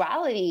around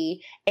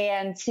sexuality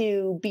and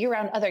to be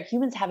around other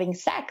humans having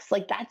sex,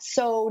 like that's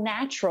so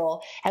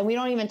natural. And we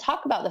don't even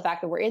talk about the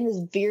fact that we're in this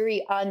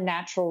very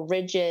unnatural,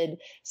 rigid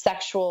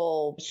sexual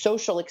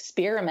social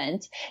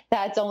experiment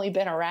that's only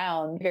been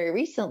around very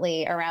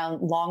recently, around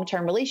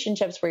long-term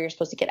relationships where you're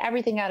supposed to get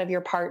everything out of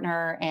your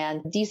partner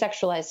and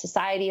desexualized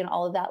society and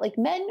all of that. Like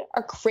men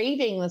are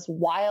craving this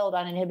wild,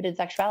 uninhibited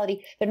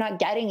sexuality. They're not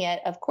getting it.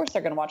 Of course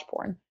they're going to watch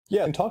porn.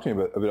 Yeah, and talk to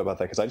me a bit about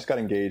that, because I just got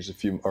engaged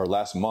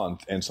last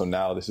month. And so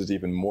now this is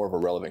even more of a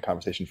relevant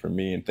conversation for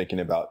me, and thinking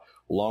about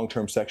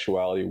long-term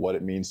sexuality, what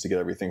it means to get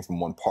everything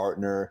from one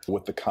partner,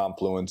 with the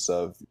confluence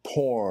of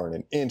porn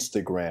and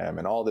Instagram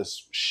and all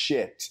this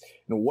shit.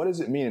 And what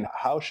does it mean, and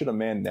how should a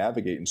man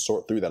navigate and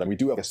sort through that? And we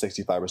do have a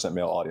 65%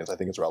 male audience. I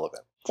think it's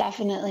relevant.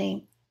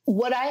 Definitely.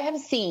 What I have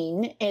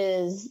seen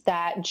is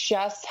that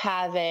just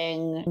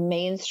having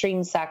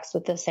mainstream sex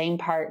with the same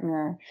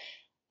partner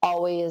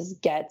always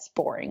gets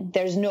boring.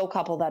 There's no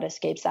couple that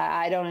escapes that.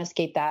 I don't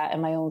escape that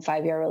in my own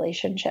 5-year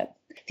relationship.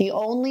 The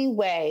only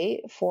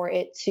way for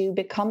it to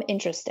become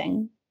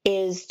interesting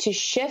is to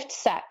shift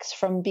sex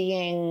from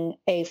being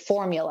a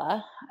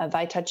formula of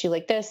I touch you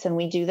like this and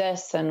we do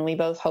this and we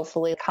both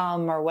hopefully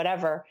come or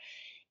whatever,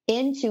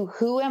 into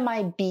who am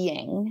I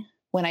being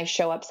when I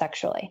show up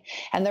sexually.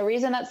 And the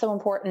reason that's so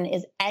important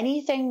is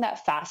anything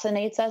that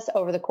fascinates us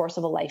over the course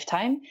of a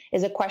lifetime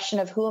is a question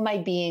of who am I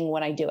being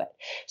when I do it.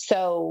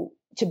 So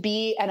to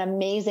be an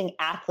amazing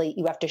athlete,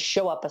 you have to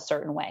show up a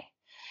certain way.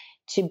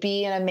 To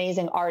be an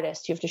amazing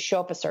artist, you have to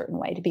show up a certain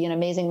way. To be an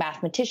amazing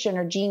mathematician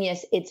or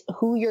genius, it's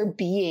who you're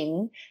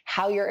being,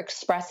 how you're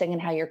expressing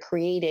and how you're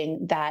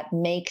creating that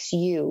makes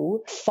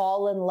you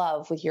fall in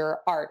love with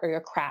your art or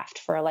your craft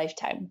for a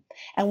lifetime.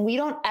 And we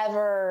don't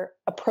ever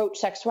approach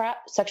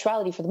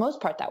sexuality for the most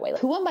part that way.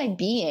 Like, who am I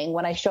being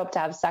when I show up to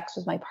have sex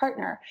with my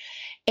partner?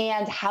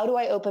 And how do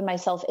I open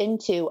myself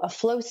into a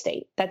flow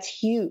state? That's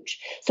huge.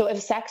 So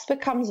if sex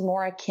becomes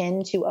more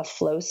akin to a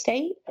flow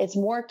state, it's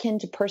more akin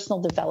to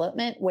personal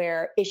development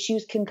where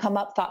issues can come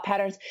up, thought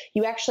patterns.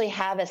 You actually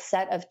have a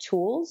set of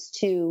tools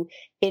to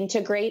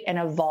integrate and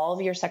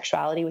evolve your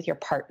sexuality with your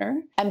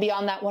partner. And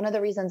beyond that, one of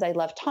the reasons I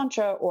love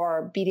Tantra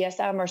or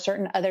BDSM or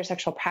certain other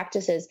sexual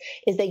practices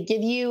is they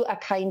give you a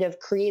kind of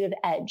creative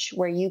edge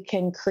where you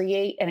can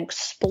create and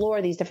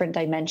explore these different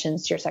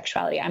dimensions to your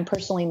sexuality. I'm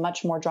personally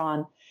much more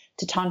drawn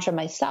to Tantra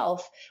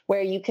myself,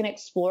 where you can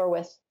explore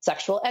with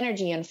sexual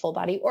energy and full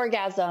body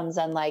orgasms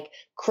and like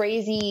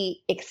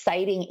crazy,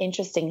 exciting,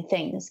 interesting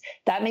things.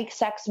 That makes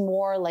sex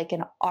more like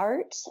an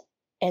art,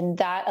 and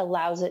that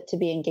allows it to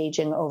be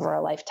engaging over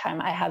a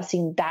lifetime. I have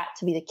seen that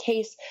to be the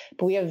case,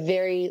 but we have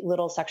very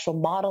little sexual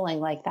modeling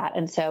like that.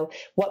 And so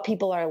what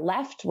people are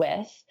left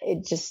with,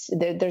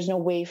 there's no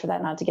way for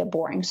that not to get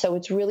boring. So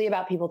it's really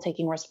about people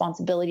taking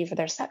responsibility for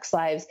their sex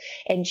lives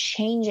and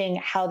changing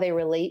how they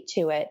relate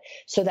to it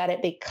so that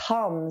it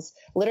becomes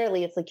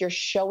literally, it's like you're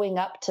showing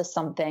up to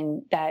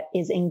something that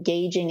is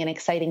engaging and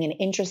exciting and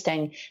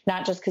interesting,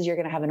 not just because you're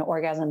going to have an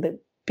orgasm,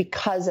 but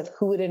because of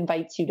who it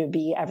invites you to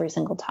be every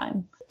single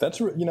time. That's,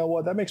 you know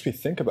what, that makes me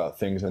think about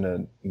things in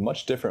a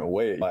much different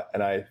way.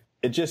 And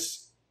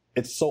it's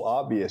so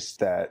obvious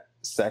that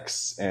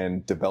sex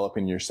and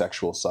developing your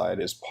sexual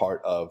side is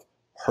part of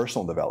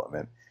personal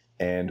development.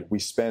 And we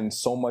spend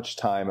so much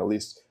time, at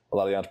least a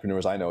lot of the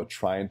entrepreneurs I know,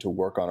 trying to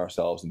work on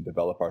ourselves and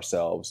develop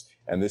ourselves.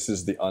 And this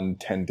is the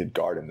untended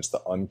garden. It's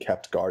the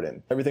unkept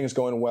garden. Everything is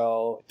going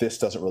well. This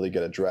doesn't really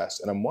get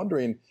addressed. And I'm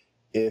wondering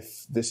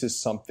if this is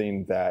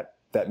something that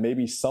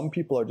maybe some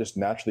people are just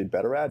naturally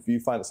better at? Do you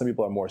find that some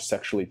people are more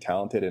sexually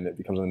talented and it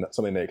becomes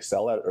something they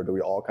excel at, or do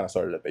we all kind of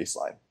start at a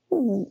baseline?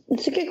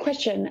 It's a good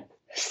question.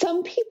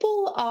 Some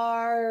people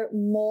are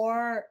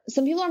more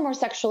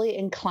sexually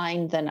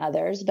inclined than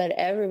others, but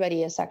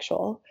everybody is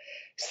sexual.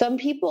 Some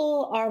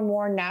people are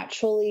more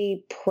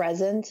naturally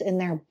present in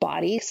their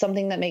body,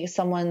 something that makes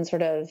someone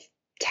sort of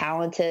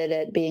talented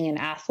at being an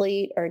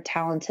athlete or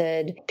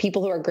talented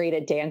people who are great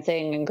at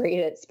dancing and great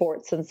at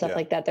sports and stuff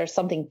like that. There's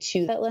something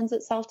to that lends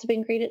itself to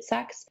being great at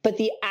sex. But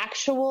the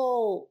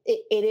actual,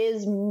 it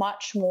is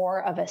much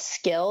more of a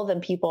skill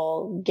than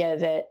people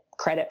give it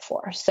credit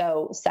for.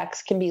 So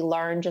sex can be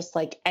learned just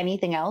like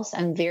anything else.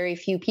 And very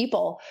few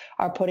people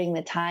are putting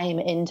the time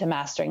into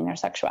mastering their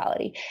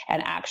sexuality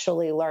and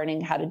actually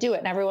learning how to do it.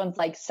 And everyone's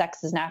like,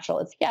 sex is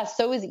natural.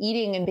 So is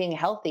eating and being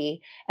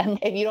healthy. And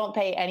if you don't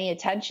pay any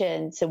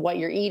attention to what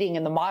you're eating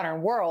in the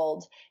modern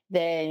world,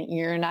 then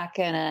you're not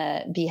going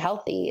to be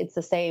healthy. It's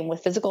the same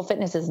with physical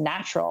fitness is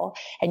natural.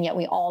 And yet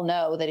we all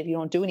know that if you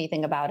don't do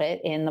anything about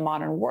it in the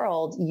modern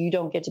world, you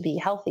don't get to be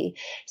healthy.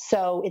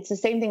 So it's the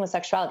same thing with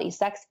sexuality.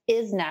 Sex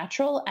is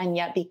natural. And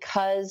yet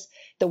because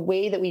the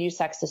way that we do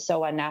sex is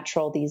so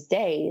unnatural these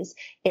days,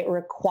 it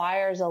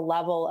requires a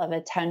level of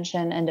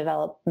attention and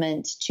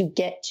development to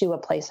get to a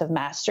place of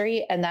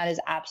mastery. And that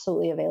is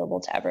absolutely available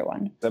to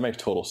everyone. That makes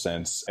total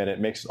sense. And it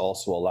makes it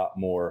also a lot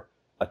more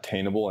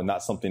attainable and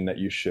not something that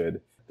you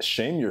should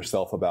shame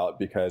yourself about,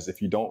 because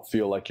if you don't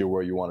feel like you're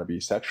where you want to be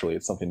sexually,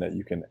 it's something that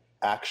you can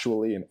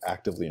actually and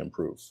actively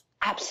improve.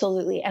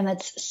 Absolutely. And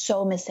that's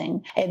so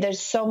missing. There's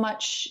so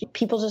much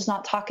people just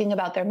not talking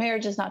about their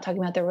marriages, not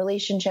talking about their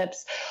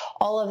relationships,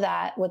 all of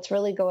that, what's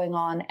really going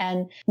on.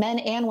 And men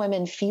and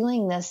women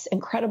feeling this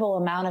incredible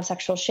amount of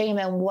sexual shame.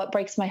 And what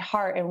breaks my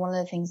heart, and one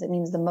of the things that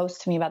means the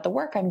most to me about the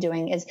work I'm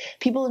doing, is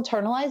people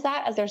internalize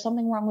that as there's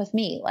something wrong with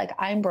me. Like,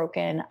 I'm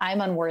broken,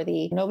 I'm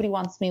unworthy, nobody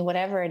wants me,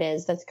 whatever it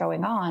is that's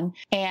going on.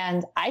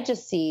 And I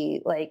just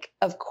see, like,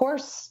 of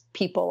course,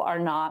 people are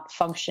not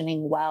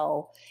functioning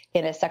well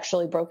in a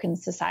sexually broken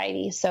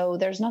society. So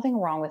there's nothing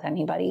wrong with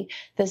anybody.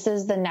 This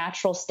is the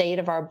natural state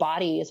of our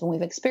bodies when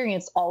we've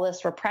experienced all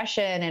this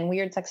repression and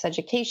weird sex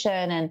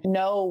education and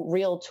no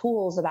real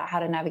tools about how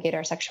to navigate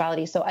our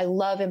sexuality. So I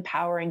love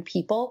empowering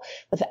people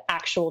with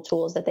actual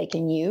tools that they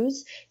can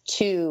use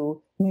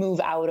to move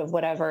out of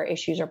whatever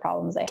issues or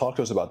problems they have. Talk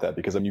to us about that,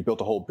 because you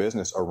built a whole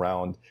business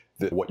around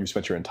what you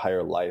spent your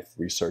entire life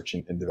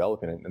researching and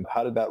developing. And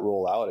how did that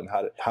roll out, and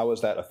how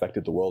has that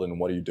affected the world, and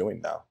what are you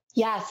doing now?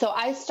 Yeah, so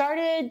I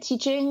started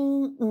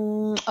teaching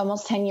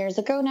almost 10 years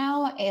ago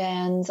now,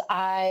 and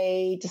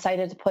I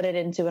decided to put it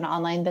into an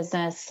online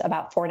business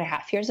about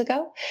 4.5 years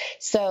ago.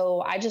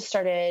 So I just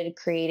started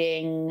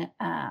creating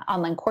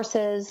online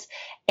courses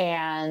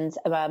and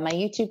my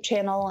YouTube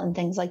channel and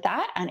things like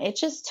that. And it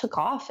just took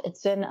off.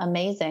 It's been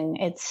amazing.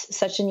 It's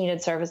such a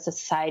needed service to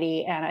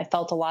society. And I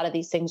felt a lot of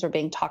these things were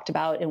being talked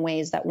about in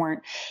ways that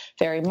weren't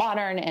very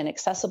modern and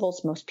accessible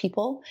to most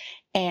people.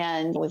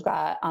 And we've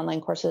got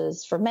online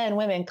courses for men,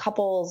 women,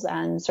 couples,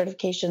 and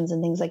certifications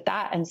and things like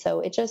that. And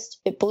so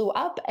it blew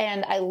up.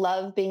 And I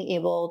love being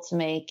able to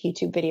make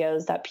YouTube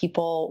videos that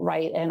people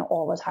write in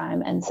all the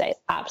time and say,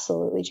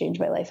 absolutely changed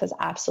my life, has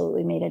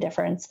absolutely made a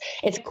difference.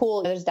 It's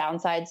cool. There's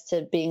downsides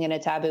to being in a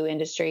taboo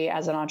industry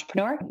as an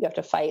entrepreneur. You have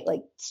to fight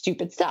like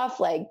stupid stuff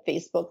like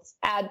Facebook's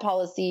ad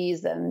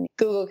policies, and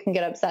Google can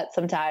get upset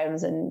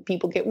sometimes and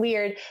people get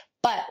weird.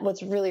 But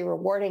what's really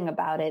rewarding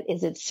about it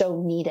is it's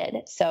so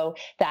needed. So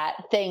that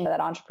thing that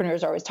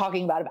entrepreneurs are always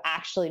talking about of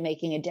actually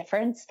making a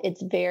difference,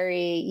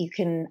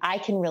 I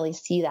can really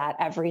see that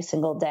every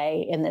single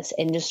day in this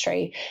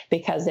industry,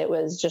 because it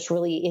was just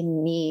really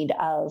in need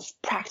of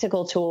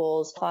practical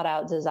tools, thought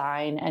out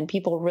design, and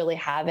people really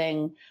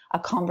having a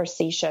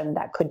conversation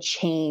that could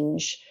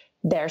change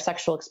their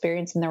sexual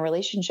experience and their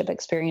relationship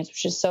experience,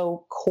 which is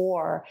so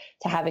core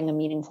to having a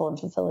meaningful and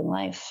fulfilling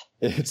life.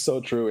 It's so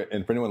true.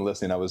 And for anyone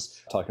listening, I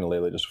was talking to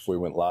Layla just before we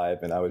went live,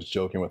 and I was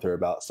joking with her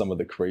about some of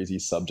the crazy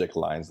subject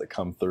lines that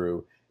come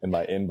through in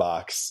my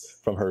inbox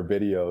from her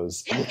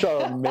videos, which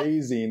are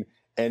amazing.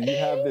 And you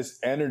have this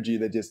energy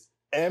that just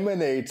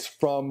emanates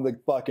from the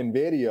fucking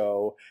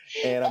video,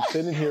 and I'm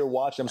sitting here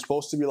watching. I'm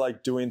supposed to be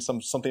like doing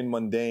something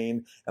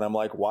mundane, and I'm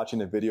like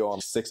watching a video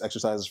on 6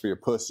 exercises for your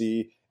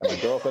pussy, and my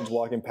girlfriend's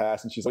walking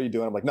past and she's, what are you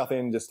doing? I'm like,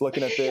 nothing, just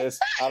looking at this.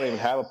 I don't even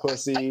have a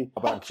pussy,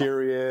 but I'm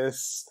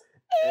curious.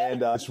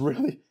 And it's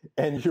really,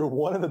 and you're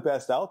one of the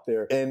best out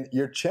there. And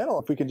your channel,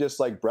 if we could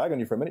just like brag on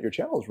you for a minute, your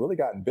channel has really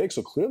gotten big.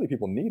 So clearly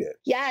people need it.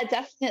 Yeah,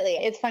 definitely.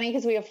 It's funny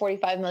because we have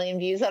 45 million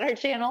views on our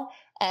channel,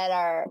 and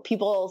our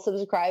people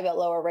subscribe at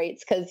lower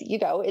rates because,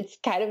 it's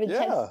kind of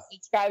intense to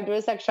subscribe to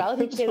a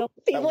sexuality channel.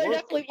 People are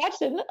definitely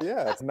watching.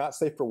 Yeah, it's not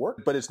safe for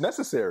work, but it's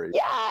necessary.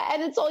 Yeah,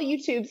 and it's all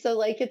YouTube, so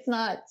like it's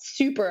not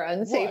super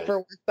unsafe for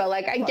work. But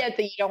like I get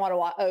that you don't want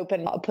to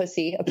open a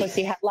pussy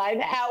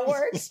headline at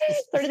work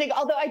sort of thing.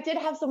 Although I did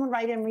have someone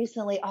write in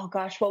recently. Oh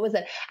gosh, what was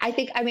it? I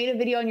think I made a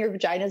video on your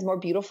vagina is more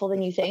beautiful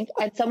than you think,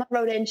 and someone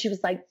wrote in. She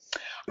was like,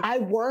 I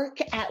work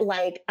at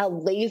like a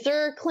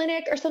laser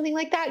clinic or something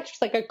like that.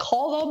 She's like, I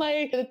called all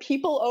the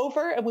people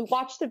over and we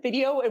watched the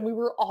video and we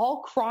were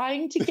all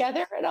crying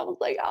together. And I was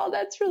like, oh,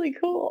 that's really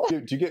cool.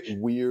 Do you get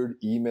weird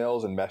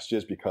emails and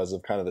messages because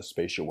of kind of the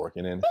space you're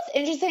working in? It's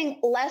interesting.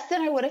 Less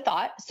than I would have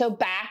thought. So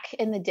back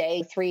in the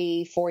day,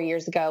 3-4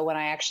 years ago, when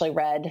I actually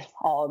read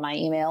all of my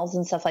emails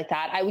and stuff like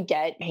that, I would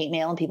get hate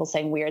mail and people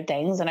saying weird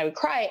things and I would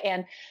cry.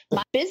 And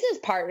my business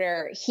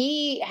partner,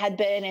 he had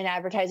been in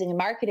advertising and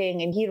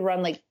marketing, and he'd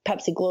run like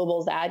Pepsi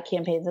Global's ad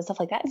campaigns and stuff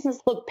like that. And he says,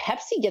 look,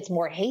 Pepsi gets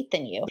more hate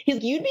than you. He's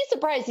like, you'd be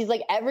surprised. He's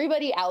like,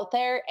 everybody out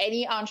there,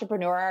 any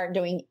entrepreneur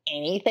doing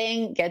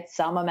anything gets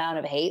some amount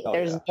of hate.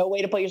 There's no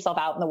way to put yourself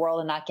out in the world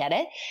and not get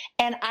it.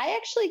 And I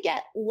actually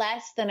get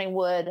less than I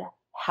would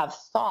have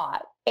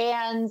thought.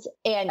 And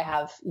I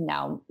have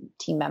now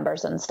team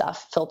members and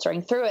stuff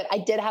filtering through it. I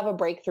did have a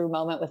breakthrough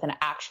moment with an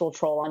actual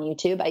troll on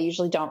YouTube. I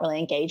usually don't really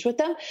engage with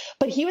them,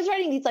 but he was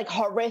writing these like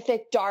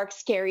horrific, dark,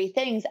 scary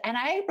things. And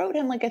I wrote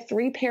him like a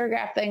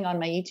 3-paragraph thing on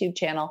my YouTube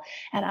channel.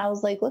 And I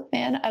was like, look,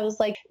 man, I was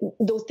like,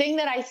 the thing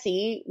that I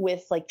see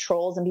with like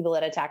trolls and people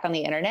that attack on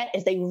the internet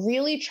is they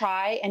really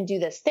try and do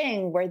this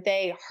thing where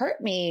they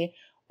hurt me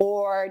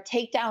or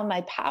take down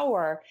my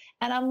power.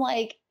 And I'm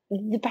like,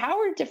 the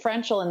power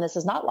differential in this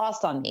is not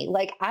lost on me.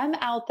 Like I'm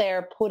out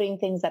there putting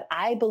things that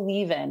I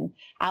believe in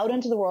out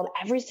into the world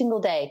every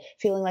single day,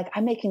 feeling like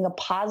I'm making a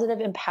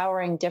positive,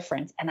 empowering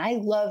difference. And I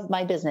love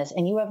my business,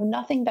 and you have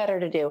nothing better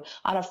to do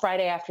on a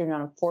Friday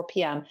afternoon at 4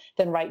 p.m.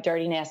 than write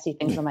dirty, nasty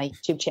things on my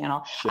YouTube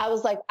channel. I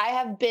was like, I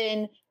have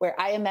been where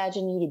I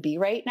imagine you to be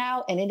right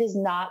now. And it is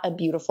not a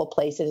beautiful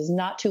place. It is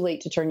not too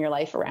late to turn your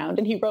life around.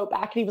 And he wrote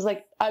back and he was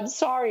like, I'm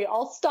sorry,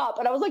 I'll stop.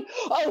 And I was like,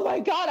 oh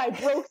my God, I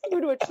broke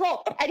through to a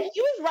troll. And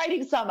he was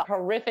writing some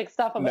horrific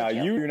stuff about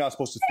you're not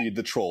supposed to feed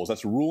the trolls.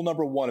 That's rule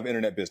number 1 of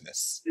internet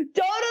business.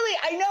 Totally.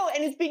 I know.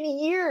 And it's been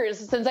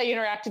years since I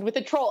interacted with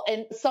a troll,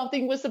 and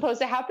something was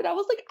supposed to happen. I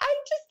was like, I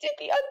just did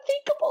the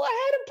unthinkable.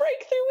 I had a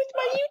breakthrough with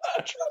my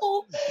YouTube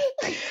troll.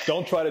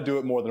 Don't try to do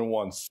it more than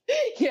once.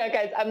 Yeah,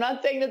 guys, I'm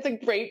not saying that's a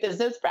great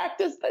business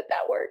practice, but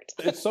that worked.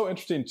 It's so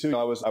interesting too.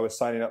 I was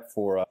signing up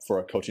for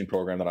a coaching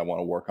program that I want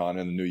to work on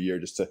in the new year,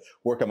 just to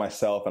work on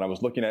myself. And I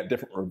was looking at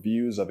different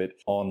reviews of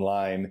it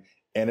online.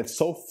 And it's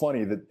so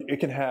funny that it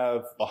can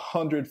have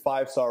 100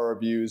 5-star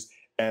reviews,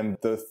 and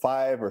the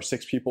 5 or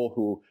 6 people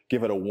who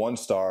give it a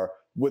 1-star,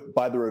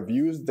 by the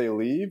reviews they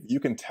leave, you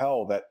can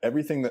tell that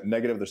everything that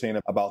negative they're saying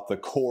about the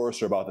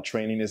course or about the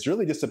training is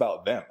really just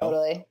about them.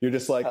 Totally. You're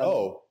just like,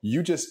 oh,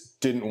 you just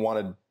didn't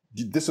want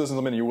to, this isn't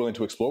something you're willing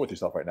to explore with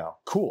yourself right now.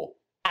 Cool.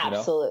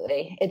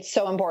 Absolutely. You know? It's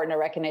so important to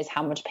recognize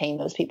how much pain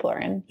those people are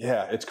in.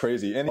 Yeah, it's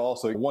crazy. And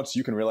also, once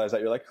you can realize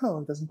that, you're like, oh,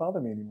 it doesn't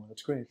bother me anymore.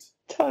 That's great.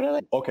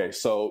 Totally. Okay,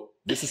 so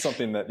this is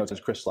something that has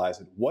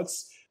crystallized.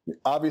 What's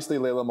Obviously,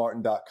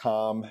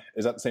 LaylaMartin.com.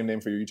 Is that the same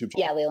name for your YouTube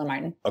channel? Yeah, Layla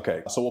Martin.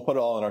 Okay, so we'll put it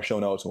all in our show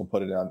notes and we'll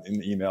put it down in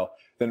the email.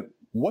 Then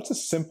what's a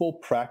simple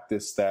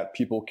practice that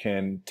people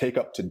can take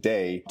up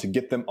today to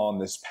get them on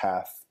this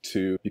path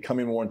to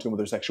becoming more in tune with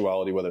their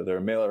sexuality, whether they're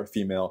male or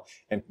female,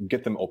 and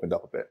get them opened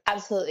up a bit?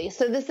 Absolutely.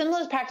 So the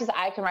simplest practice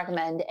I can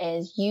recommend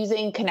is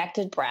using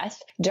connected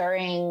breath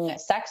during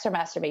sex or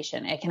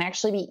masturbation. It can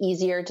actually be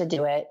easier to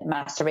do it.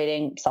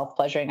 Masturbating,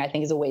 self-pleasuring, I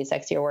think is a way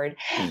sexier word.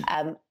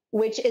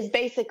 Which is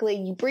basically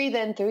you breathe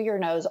in through your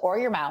nose or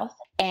your mouth,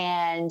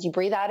 and you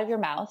breathe out of your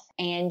mouth,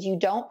 and you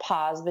don't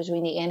pause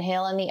between the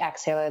inhale and the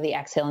exhale, or the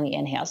exhale and the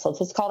inhale. So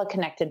it's what's called a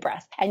connected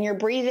breath. And you're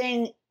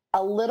breathing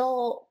a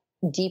little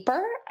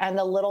deeper and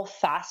a little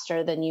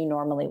faster than you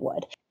normally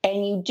would.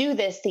 And you do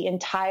this the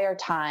entire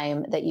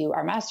time that you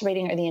are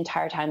masturbating or the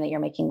entire time that you're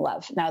making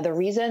love. Now, the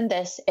reason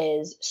this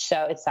is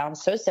it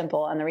sounds so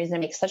simple, and the reason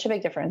it makes such a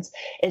big difference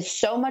is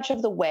so much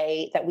of the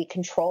way that we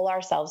control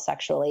ourselves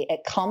sexually,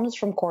 it comes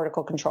from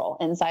cortical control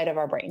inside of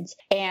our brains.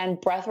 And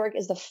breathwork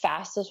is the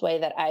fastest way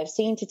that I've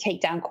seen to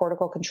take down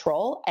cortical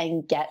control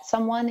and get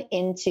someone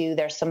into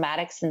their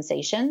somatic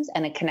sensations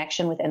and a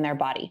connection within their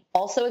body.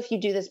 Also, if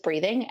you do this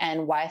breathing,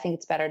 and why I think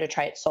it's better to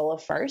try it solo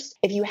first,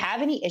 if you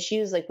have any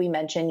issues, like we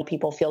mentioned,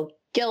 people feel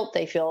guilt,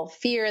 they feel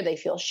fear, they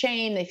feel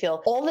shame, they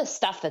feel all this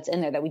stuff that's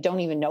in there that we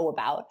don't even know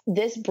about.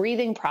 This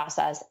breathing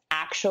process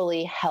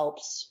actually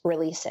helps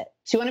release it.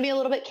 So you want to be a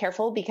little bit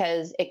careful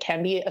because it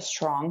can be a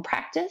strong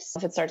practice.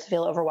 If it starts to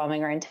feel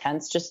overwhelming or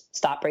intense, just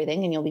stop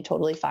breathing and you'll be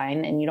totally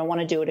fine. And you don't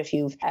want to do it if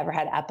you've ever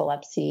had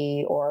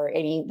epilepsy or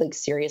any like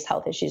serious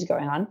health issues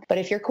going on. But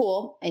if you're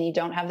cool and you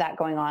don't have that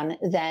going on,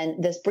 then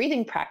this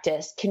breathing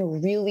practice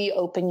can really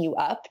open you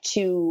up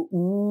to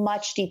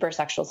much deeper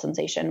sexual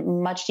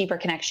sensation, much deeper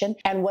connection.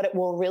 And what it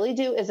will really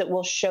do is it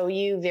will show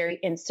you very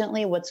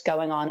instantly what's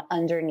going on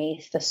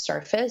underneath the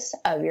surface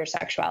of your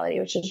sexuality,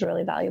 which is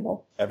really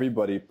valuable.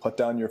 Everybody put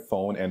down your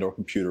phone and or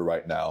computer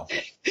right now.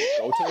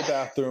 Go to the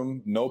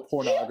bathroom, no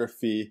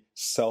pornography,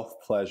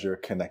 self-pleasure,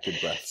 connected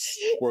breaths.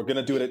 We're going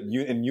to do it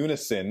in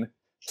unison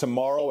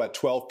tomorrow at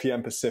 12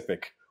 p.m.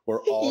 Pacific.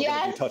 We're all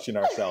going to be touching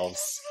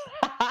ourselves.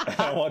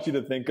 I want you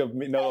to think of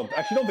me. No,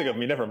 actually don't think of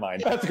me. Never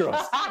mind. That's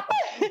gross.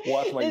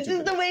 Watch my This YouTube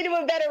is the way to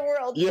a better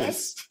world.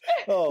 Yes.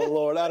 Oh,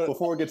 Lord.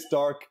 Before it gets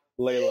dark,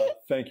 Layla,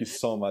 thank you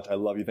so much. I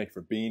love you. Thank you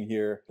for being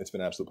here. It's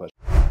been an absolute pleasure.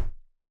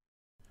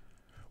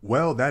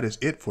 Well, that is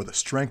it for the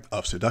Strength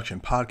of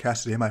Seduction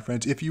podcast today, my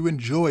friends. If you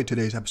enjoyed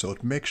today's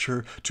episode, make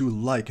sure to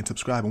like and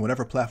subscribe on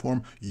whatever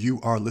platform you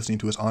are listening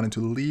to us on, and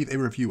to leave a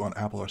review on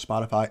Apple or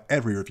Spotify.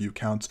 Every review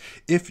counts.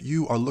 If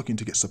you are looking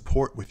to get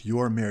support with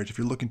your marriage, if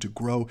you're looking to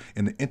grow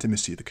in the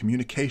intimacy, the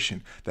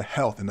communication, the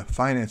health, and the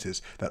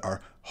finances that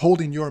are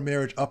holding your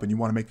marriage up and you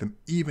want to make them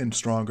even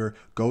stronger,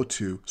 go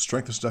to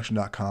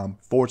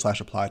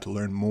strengthofseduction.com/apply to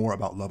learn more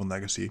about Love and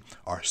Legacy,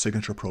 our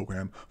signature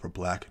program for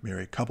Black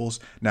married couples.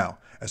 Now,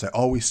 as I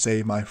always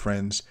say, my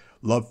friends,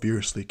 love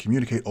fiercely,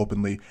 communicate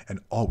openly,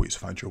 and always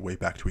find your way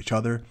back to each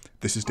other.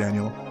 This is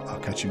Daniel. I'll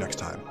catch you next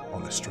time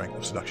on the Strength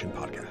of Seduction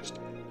podcast.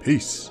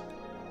 Peace.